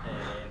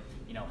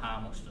 How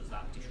much does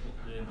that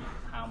disrupt them?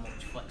 How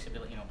much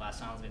flexibility? By the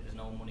sounds of it, there's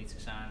no money to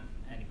sign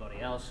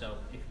anybody else. So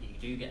if you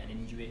do get an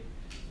injury,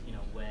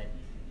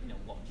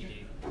 what do you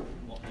do?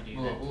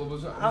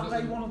 Aren't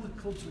they one of the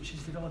clubs which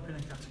is developing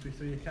a Category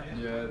 3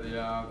 academy? Yeah, they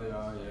are.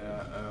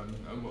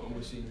 Yeah. And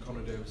we're seeing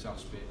Connor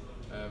Davis-Aspey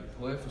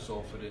play for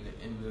Salford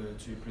in the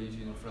two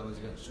pre-season friendlies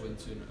against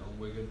Swinton and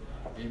Wigan.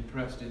 He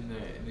impressed in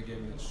the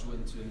game against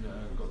Swinton,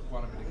 got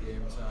quite a bit of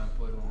game time,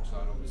 played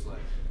alongside obviously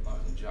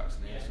like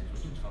Jackson Hastings,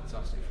 which was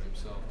fantastic for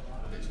himself.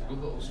 And it's a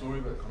good little story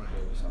about Connor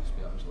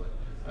Davis-Aspey actually.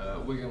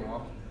 Wigan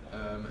lad,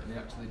 and he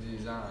actually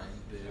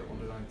designed the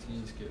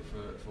under-19s kit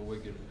for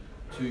Wigan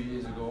 2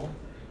 years ago.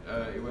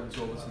 He went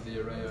over to the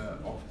Area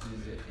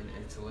offices in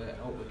Italy,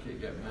 helped the kit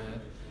get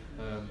made.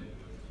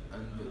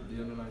 And the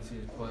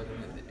under-19s played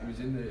in it. He was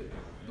in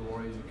the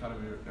Warriors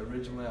Academy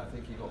originally. I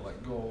think he got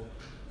let go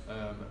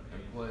and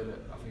played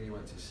it. I think he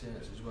went to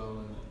Saints as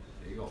well, and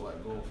he got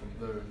let go from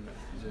there. And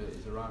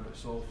he's arrived at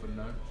Salford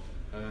now.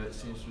 It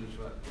seems to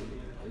have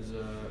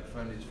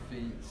found his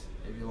feet,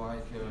 if you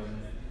like,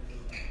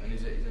 and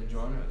he's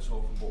enjoying it at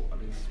Salford. But I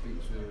did speak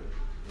to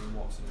Ian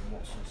Watson, and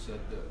Watson said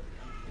that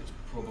it's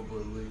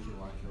probably looking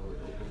like he'll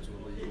go to a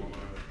League One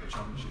or a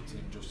Championship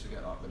team just to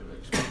get that bit of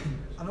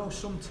experience. I know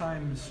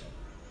sometimes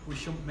we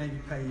shouldn't maybe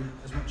pay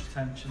as much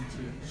attention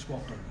to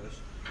squad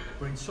numbers,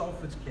 But in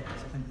Salford's case,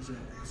 I think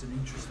there's an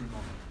interesting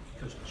one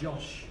because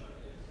Josh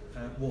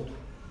Wood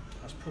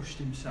has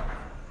pushed himself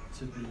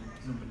to be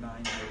number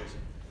 9 jersey.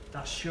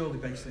 That's surely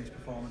based on his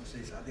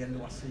performances at the end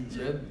of last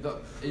season.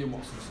 Yeah, Ian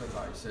Watson said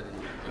that. He said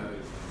he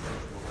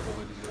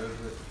fully deserves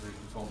it for his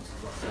performances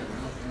last season.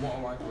 And what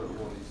I like about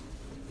Wood is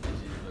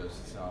he's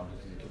versatile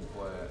because he can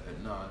play at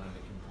 9 and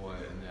he can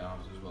play in the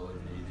arms as well if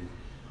needed.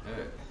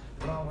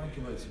 What I like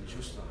about him is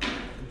just that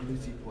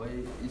ability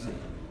play. He's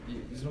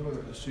not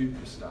a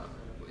superstar,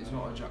 but he's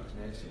not a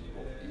Jackson Hastings,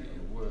 but he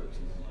works.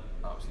 He's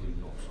absolutely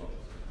nuts up.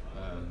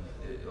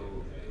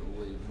 It'll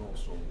leave no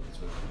stone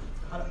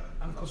unturned.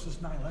 And of course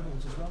there's 9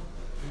 levels as well,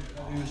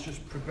 who has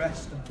just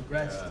progressed and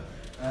progressed.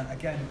 Yeah.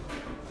 Again,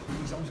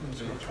 he's always going to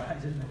score tries,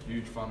 isn't he?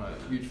 Huge fan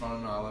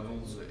of 9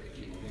 levels.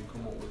 He can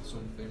come up with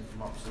something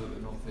from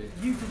absolutely nothing.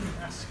 You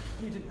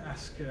didn't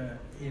ask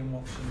Ian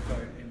Watson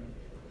about him.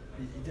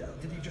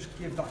 Did he just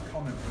give that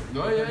comment?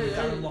 No, yeah.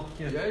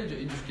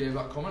 He just gave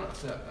that comment. I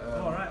said,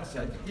 all right,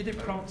 okay. You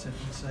didn't prompt him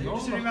and say, no,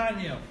 just to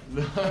remind you.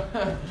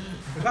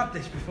 We've had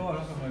this before,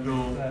 haven't we?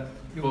 No,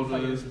 Young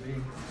players.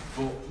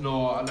 But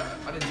no, I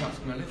didn't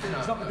ask him anything.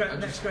 It's not the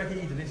next Greg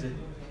Eden, is it?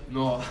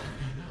 No,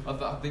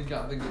 I think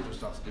I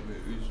just asked him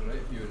who's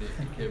right for you, and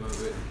he came out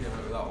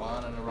with that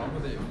line, and I ran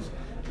with it. It was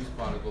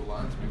quite a good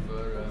line, to be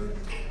fair.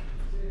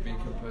 Being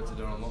compared to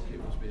Darren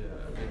Lockett must be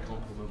a big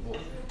compliment,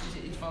 but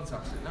he's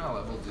fantastic. Now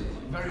levels, he's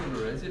very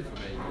underrated for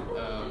me.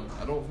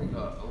 I don't think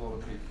that a lot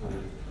of people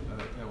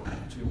pay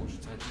too much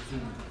attention to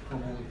him,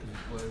 probably because he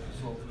plays for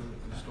Salford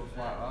and stuff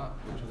like that,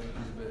 which I think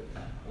is a bit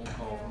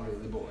uncalled for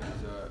really, but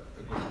he's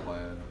a good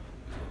player.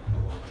 A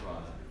lot of try.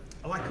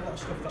 I like a lot of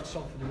stuff that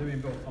Salford are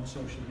doing both on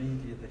social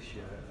media this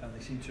year, and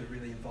they seem to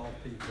really involve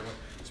people.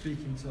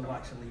 Speaking to the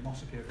likes of Lee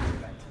Moss here at the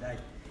event today,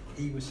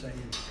 he was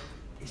saying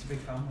it's a big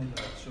family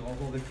there, so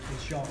although they're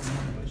short in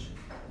numbers.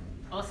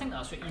 Well, I think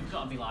that's what you've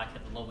got to be like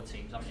at the lower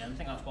teams, haven't you? And I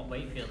think that's what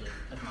Wakefield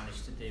have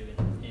managed to do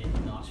in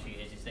the last few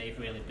years, is they've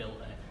really built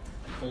a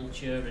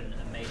culture and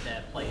made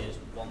their players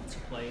want to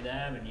play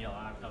there. And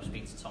I was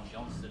speaking to Tom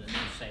Johnston, and he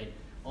was saying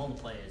all the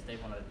players, they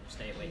want to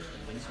stay away from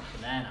the win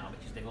something there now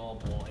because they've all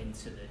bought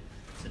into the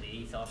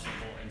ethos, they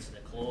bought into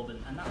the club,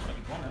 and that's what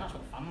you want, and that's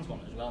what fans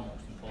want as well,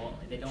 most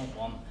importantly. They don't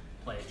want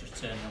players just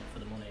turning up for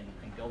the money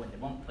and going. They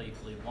want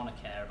people who want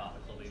to care about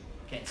the club, who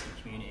get into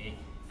the community.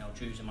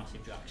 Drew's a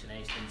massive Jackson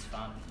Hastings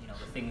fan.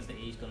 The things that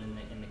he's done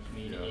in the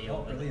community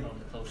over the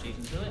close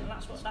season, brilliant. And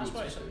that's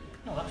what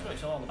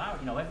it's all about.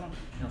 Everyone,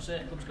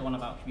 certain clubs go on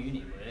about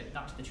community work.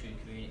 That's the true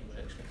community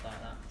work, stuff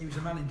like that. He was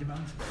a man in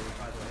demand today,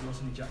 by the way,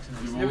 wasn't he, Jackson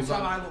Hastings? Every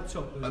time I looked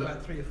up, there was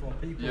about 3 or 4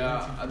 people.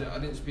 Yeah, I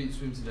didn't speak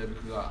to him today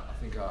because I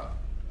think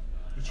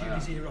he chewed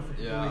his ear off at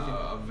the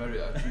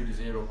I chewed his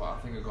ear off. I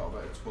think I got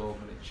about a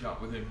 12-minute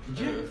chat with him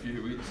a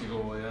few weeks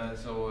ago. Yeah,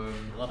 so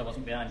glad I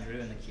wasn't behind Drew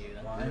in the queue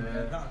then.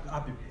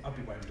 I'd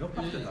be wound up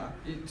after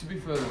that. To be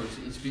fair,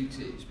 he speaks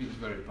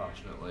very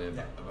passionately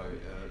about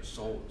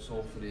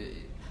Salford.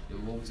 He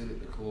loves it at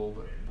the club.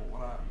 But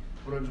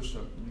what I just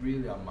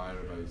really admire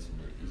about him is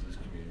his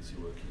community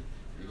work.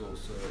 He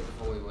goes to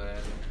Folly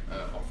Lane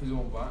off his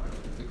own back.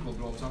 The club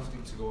don't ask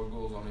him to go. He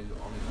goes on his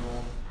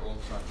own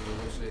alongside the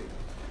other.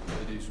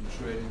 They do some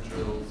training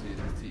drills, they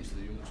teach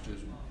the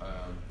youngsters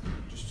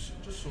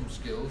just some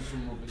skills,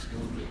 some rugby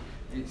skills.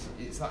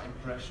 It's that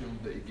impression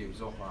that he gives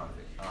off, I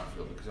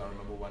feel, because I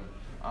remember when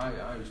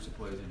I used to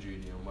play as a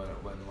junior, and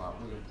when like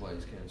Wigan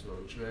players came to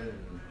our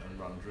training and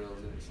ran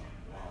drills, and it's like,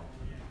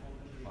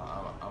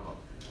 wow,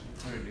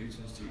 Terry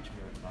Newton's teaching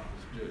me that.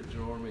 Do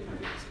you know what I mean?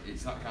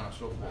 It's that kind of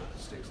stuff that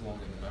sticks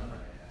long in the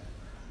memory.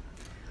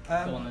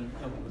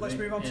 Let's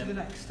move on to the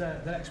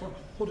next one,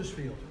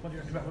 Huddersfield. What do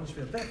you reckon about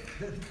Huddersfield?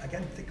 They're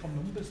again thick on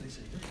numbers this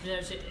season. Yeah,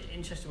 it's an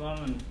interesting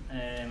one,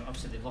 and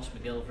obviously they've lost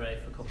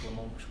McGilvray for a couple of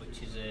months,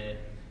 which is a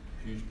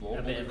huge blow.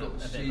 We've got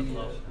the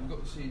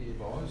senior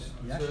boys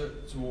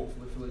to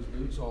hopefully fill his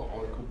boots,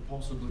 or it could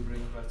possibly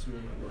bring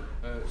veteran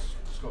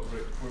Scott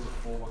Brick at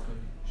fullback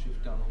and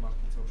shift down on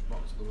McIntosh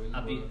back to the wing.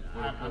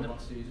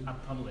 Last season.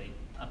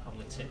 I'd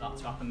probably tip that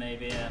to happen.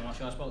 Maybe I'm not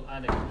sure.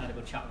 I had a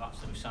good chat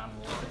with Sam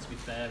Walker. To be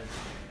fair,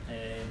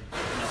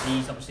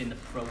 he's obviously in the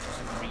process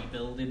of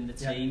rebuilding the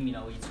team. He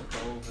took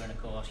over, and of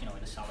course, in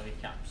a salary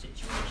cap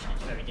situation,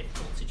 it's very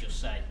difficult to just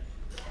say,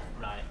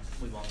 right,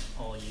 we want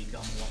all you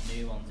gone, we want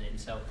new ones in.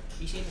 So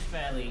he seems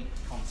fairly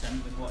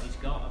content with what he's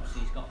got.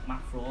 Obviously, he's got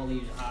Matt Frawley,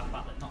 who's a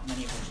halfback that not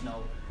many of us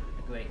know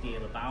a great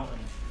deal about, and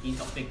he's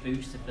got big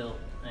boots to fill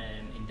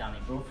in Danny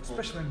Brough.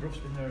 Especially when Brough's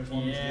been there as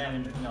long as he has.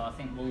 And I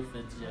think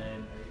Wolford's.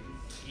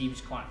 He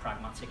was quite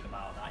pragmatic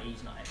about that.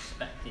 He's not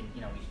expecting,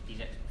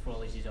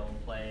 Frawley's his own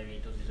player, he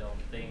does his own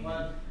thing.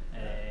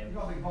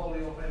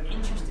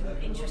 Interesting.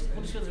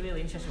 Huddersfield's a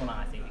really interesting one,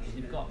 I think, because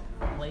they've got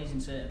players in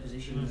certain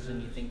positions,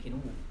 and you're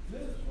thinking,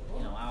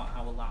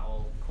 how will that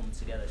all come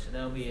together? So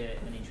there'll be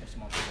an interesting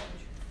one to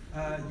watch.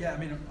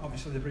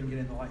 Obviously they're bringing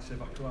in the likes of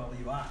Akwali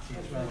Uati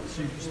as well,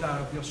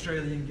 superstar of the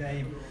Australian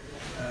game,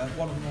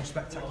 one of the most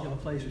spectacular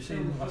players we've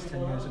seen in the last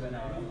 10 years of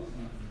NRL.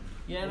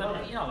 Yeah,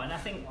 but, you know, and I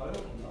think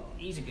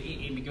it'd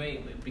be great.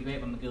 It'd be great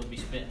when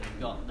McGilvery's fit and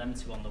we've got them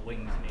two on the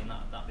wings. I mean,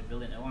 that'd be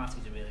brilliant.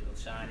 Oati's a really good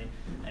signing.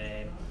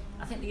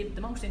 I think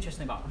the most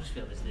interesting about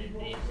Huddersfield is the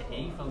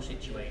Efo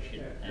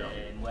situation,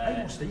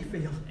 where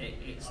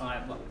it's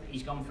like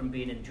he's gone from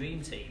being a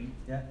dream team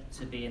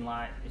to being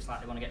like it's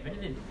like they want to get rid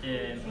of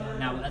him.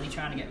 Now, are they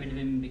trying to get rid of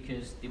him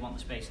because they want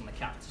the space on the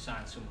cap to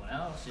sign someone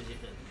else? Is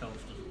it that the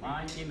coach doesn't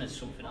like him? Has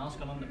something else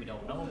gone on that we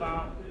don't know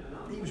about?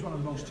 He was one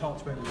of the most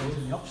talked about players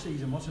in the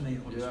off-season, wasn't he? He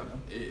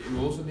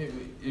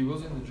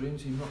was in the dream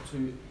team not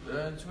to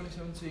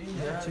 2017.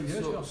 Yeah, 2 years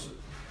ago.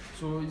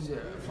 So he's a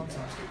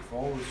fantastic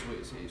forward,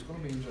 so it's going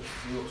to be interesting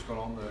to see what's gone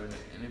on there, and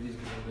if he's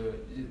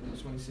given the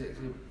 26,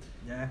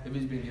 if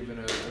he's been given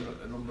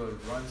a number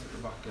of rights at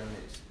the back end,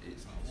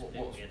 it's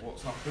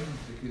what's happened,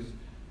 because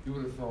you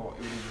would have thought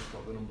he would have just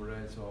got the number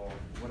 8 or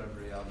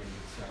whatever he had in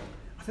the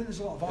I think there's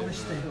a lot of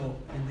honesty though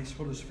in this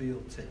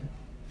Huddersfield team.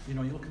 You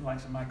know, you're looking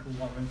like Michael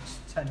Lawrence,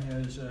 10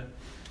 years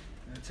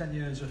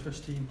of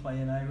first team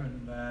player now,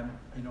 and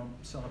you know,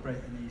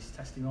 celebrating his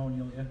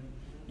testimonial.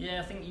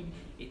 Yeah,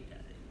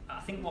 I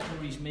think what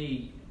worries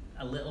me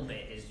a little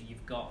bit is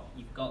you've got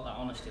that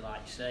honesty,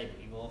 like you say,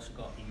 but you've also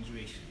got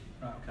injuries.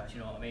 Right, okay. Do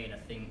you know what I mean? I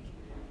think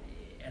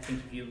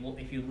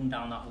if you run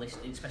down that list,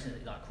 especially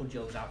like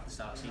Cudjoe's out for the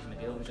start of the season,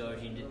 McGilvery's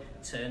already injured,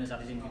 Turner's had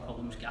his injury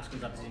problems,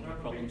 Gaskell's had his injury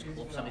problems,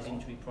 Clough's had his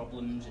injury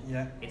problems.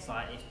 Yeah. It's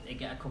like if they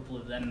get a couple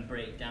of them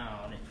break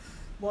down.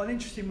 Well, an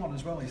interesting one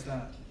as well is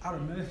that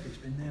Aaron Murphy's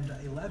been named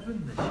at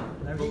 11 this year.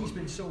 Now he's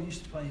been so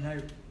used to playing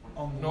out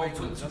on the wing.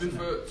 To be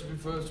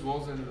fair,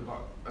 towards the end of the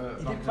back,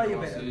 he did play a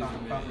bit at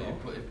back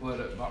row. He played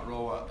at back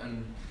row,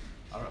 and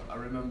I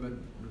remember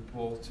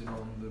reporting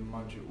on the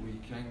Magic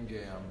Weekend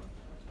game,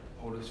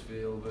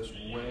 Huddersfield versus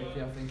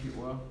Wakey, I think it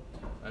was,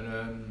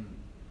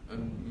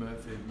 and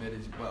Murphy made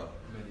his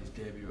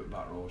debut at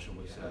back row, shall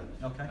we say?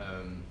 Okay.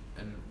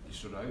 And he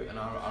stood out, and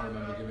I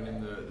remember giving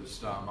him the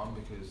star man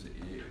because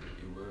he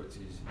worked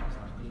his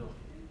ankles off.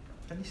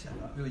 Can you say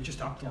that? Really, just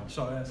after him.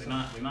 Sorry.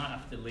 We might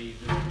have to leave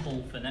the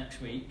pull for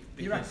next week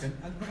because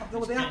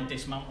it's getting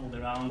dismantled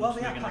around. Well,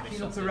 they are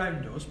packing up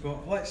around us,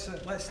 but let's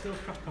still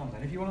crack on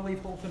then. If you want to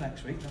leave Hull for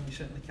next week, then we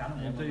certainly can.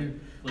 And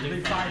we'll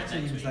do 5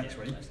 teams next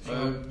week.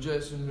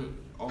 Jason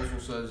also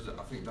says that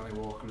I think Danny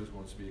Walker is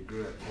going to be a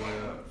great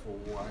player for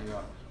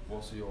Wire.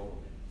 What's your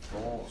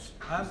thoughts?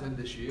 He said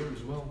this year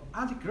as well.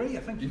 I'd agree.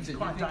 I think he's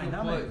quite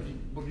dynamic.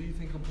 But do you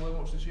think he'll play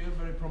much this year?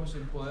 Very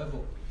promising player,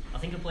 but I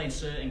think he'll play in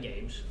certain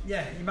games.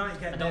 Yeah, he might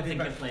get. I don't think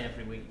he'll play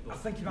every week. But I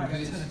think he might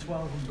get 10 or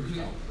 12.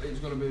 It's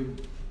going to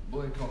be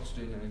Blake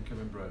Austin and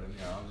Kevin Brennan in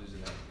the arms,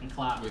 isn't it? And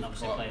Clark can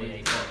obviously play the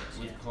 8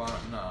 with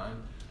Clark 9.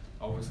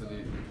 Obviously,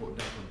 they put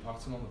Declan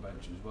Patton on the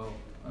bench as well.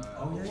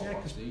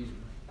 Because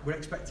we're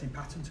expecting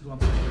Patton to go on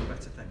to do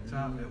better things,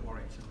 aren't we, at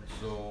Warrington?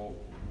 So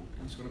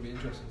it's going to be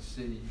interesting to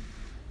see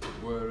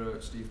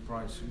where Steve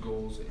Price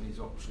goes in his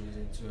options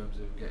in terms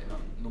of getting that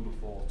number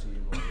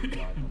 14 on the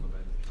bench.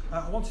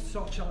 I wanted to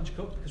talk Challenge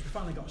Cup because we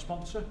finally got a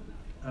sponsor.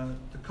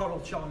 The Coral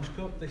Challenge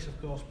Cup, this of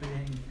course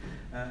being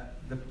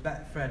the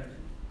Betfred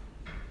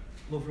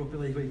Love Rugby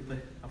League Weekly,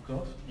 of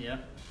course. Yeah.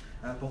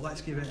 But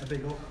let's give it a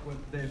big up when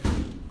they've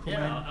come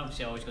in.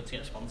 Obviously always good to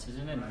get sponsors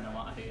in, no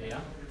matter who they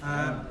are.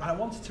 And I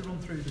wanted to run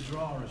through the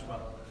draw as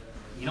well.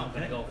 You're not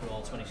going to go for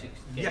all 26 games?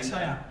 Yes,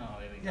 I am.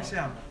 Oh, here we go. Yes,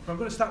 I am. But I'm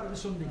going to start with the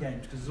Sunday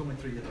games because there's only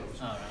 3 of those.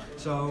 Oh, right.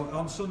 So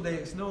on Sunday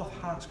it's North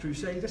Hearts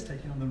Crusaders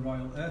taking on the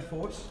Royal Air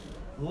Force,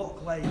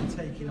 Loch Lane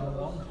taking on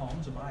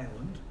Longhorns of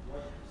Ireland,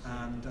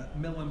 and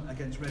Millham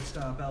against Red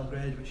Star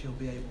Belgrade, which you'll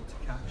be able to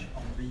catch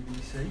on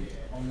BBC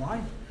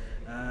online.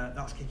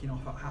 That's kicking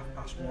off at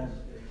 1:30.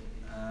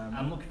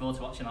 I'm looking forward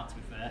to watching that, to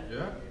be fair.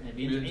 Yeah.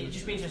 It'd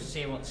just be interesting to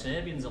see what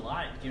Serbians are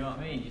like, do you know what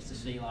I mean? Just to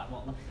see like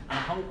what. And I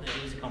hope that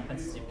it is a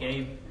competitive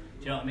game.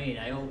 Do you know what I mean?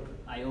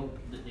 I hope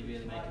that they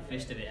really make a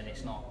fist of it and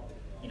it's not,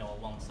 you know,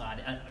 a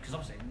one-sided. Because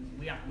obviously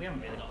we haven't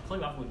really got a clue,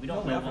 have we? We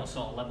don't know what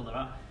sort of level they're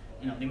at.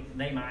 You know,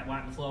 they might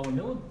wipe the floor with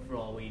Millham for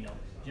all we know.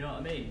 Do you know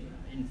what I mean?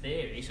 In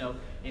theory, so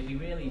it'd be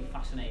really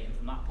fascinating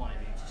from that point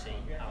of view to see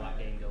how that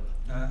game goes.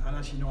 And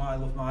as you know, I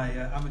love my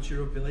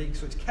amateur rugby league,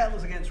 so it's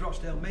Kellers against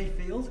Rochdale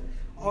Mayfield,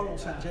 Oral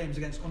St James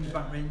against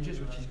Underbank Rangers,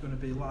 which is going to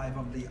be live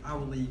on the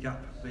Our League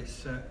app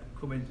this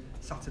coming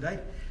Saturday.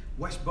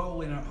 West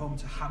Bowling at home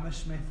to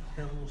Hammersmith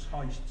Hills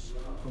Hoists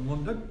from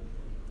London.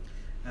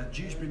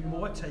 Dewsbury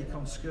Moor take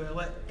on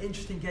Skirley.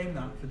 Interesting game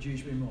that for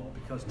Dewsbury Moor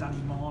because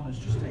Danny Morn has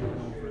just taken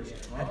over as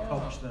head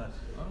coach there.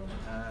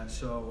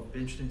 So it'll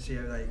be interesting to see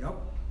how they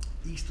go.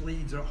 East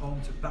Leeds are at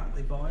home to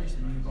Batley Boys,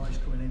 the new boys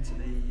coming into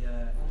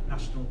the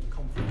National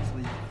Conference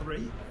League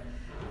 3.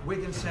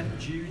 Wigan St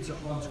Jude's at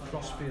home to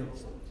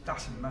Crossfields.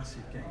 That's a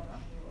massive game, that.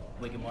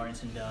 Wigan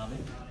Warrington derby.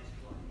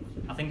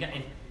 I think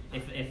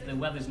if the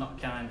weather's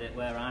not kind at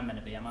where I'm going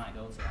to be, I might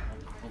go to that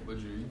one. Up the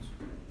Judes.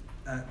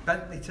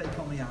 Bentley take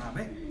on the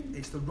Army.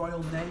 It's the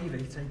Royal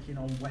Navy taking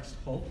on West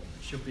Hull.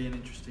 Should be an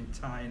interesting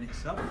tie in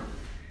itself.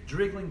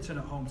 Driglington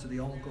at home to the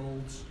All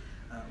Golds.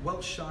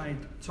 Welsh side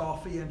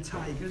Torfey and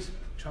Tigers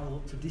travel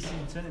up to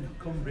Dissington in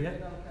Cumbria.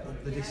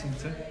 Up the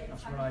Dissington,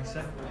 that's what I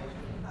said.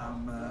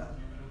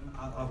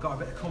 I've got a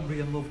bit of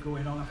Cumbrian love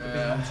going on after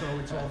being on tour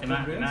with 12 They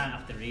might Cumbrians.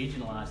 have to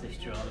regionalise this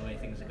draw the way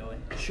things are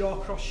going.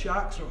 Shawcross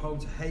Sharks are at home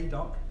to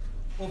Haydock.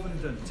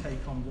 Ovenden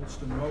take on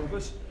Woolston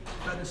Rovers.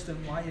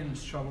 Featherstone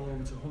Lions travel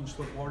over to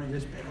Hunslet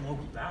Warriors. Bit of a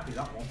local derby,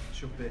 that one.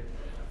 Should be a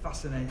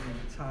fascinating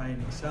tie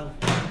in itself.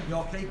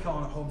 York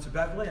Acorn at home to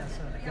Beverley. That's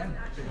again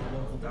a bit of a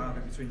local derby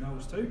between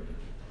those two.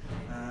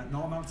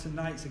 Northampton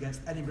Knights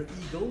against Edinburgh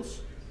Eagles.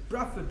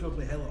 Bradford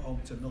Dudley Hill at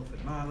home to Milford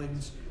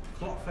Marlins.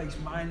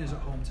 Clockface Miners at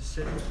home to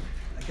City.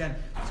 Again,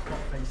 it's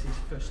Clockface's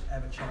first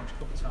ever Challenge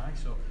Cup tie,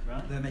 so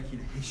they're making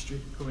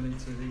history coming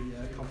into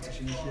the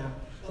competition this year.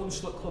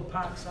 Hunslet Club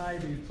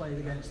Parkside, who've played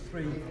against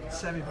 3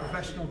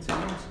 semi-professional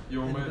teams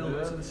in the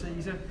build-up to the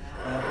season,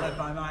 led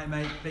by my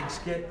mate Big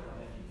Skip.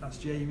 That's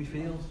Jamie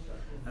Field,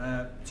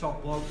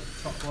 top bloke,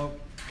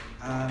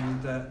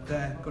 and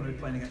they're going to be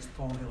playing against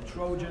Thornhill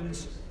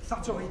Trojans.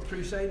 Thatto Heath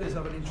Crusaders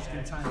have an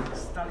interesting time at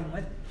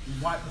Stanley.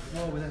 We wiped the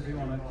floor with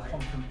everyone at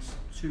Conference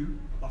 2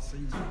 last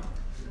season.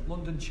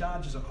 London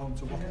Chargers at home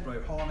to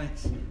Wattleborough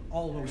Hornets.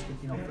 All those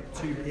kicking off at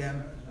 2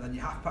 p.m. and then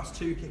your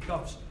 2:30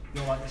 kick-offs.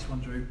 You'll like this one,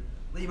 Drew.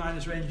 Lee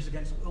Miners Rangers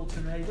against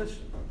Wilton Raiders.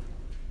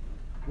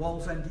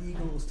 Wallsend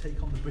Eagles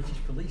take on the British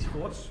Police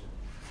Force.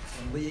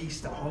 And Lee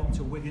East at home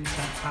to Wigan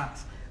St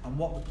Pat's. And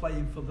what we're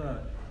playing for there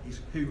is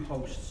who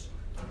hosts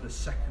the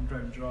second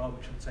round draw,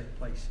 which will take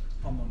place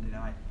on Monday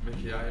night.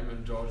 Mickey Iam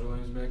and George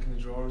Williams making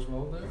the draw as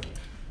well there.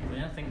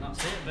 Yeah, I think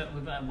that's it, but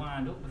we better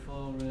wind up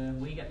before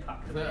we get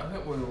packed. I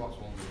think we're the last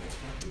ones.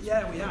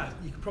 Yeah, we are.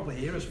 You can probably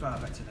hear us far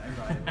better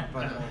now, right?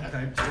 But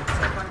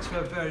thanks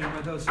for bearing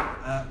with us.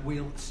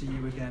 We'll see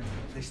you again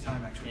this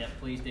time next week. Yeah,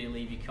 please do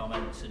leave your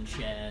comments and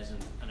shares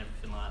and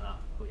everything like that.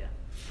 But yeah,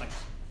 thanks.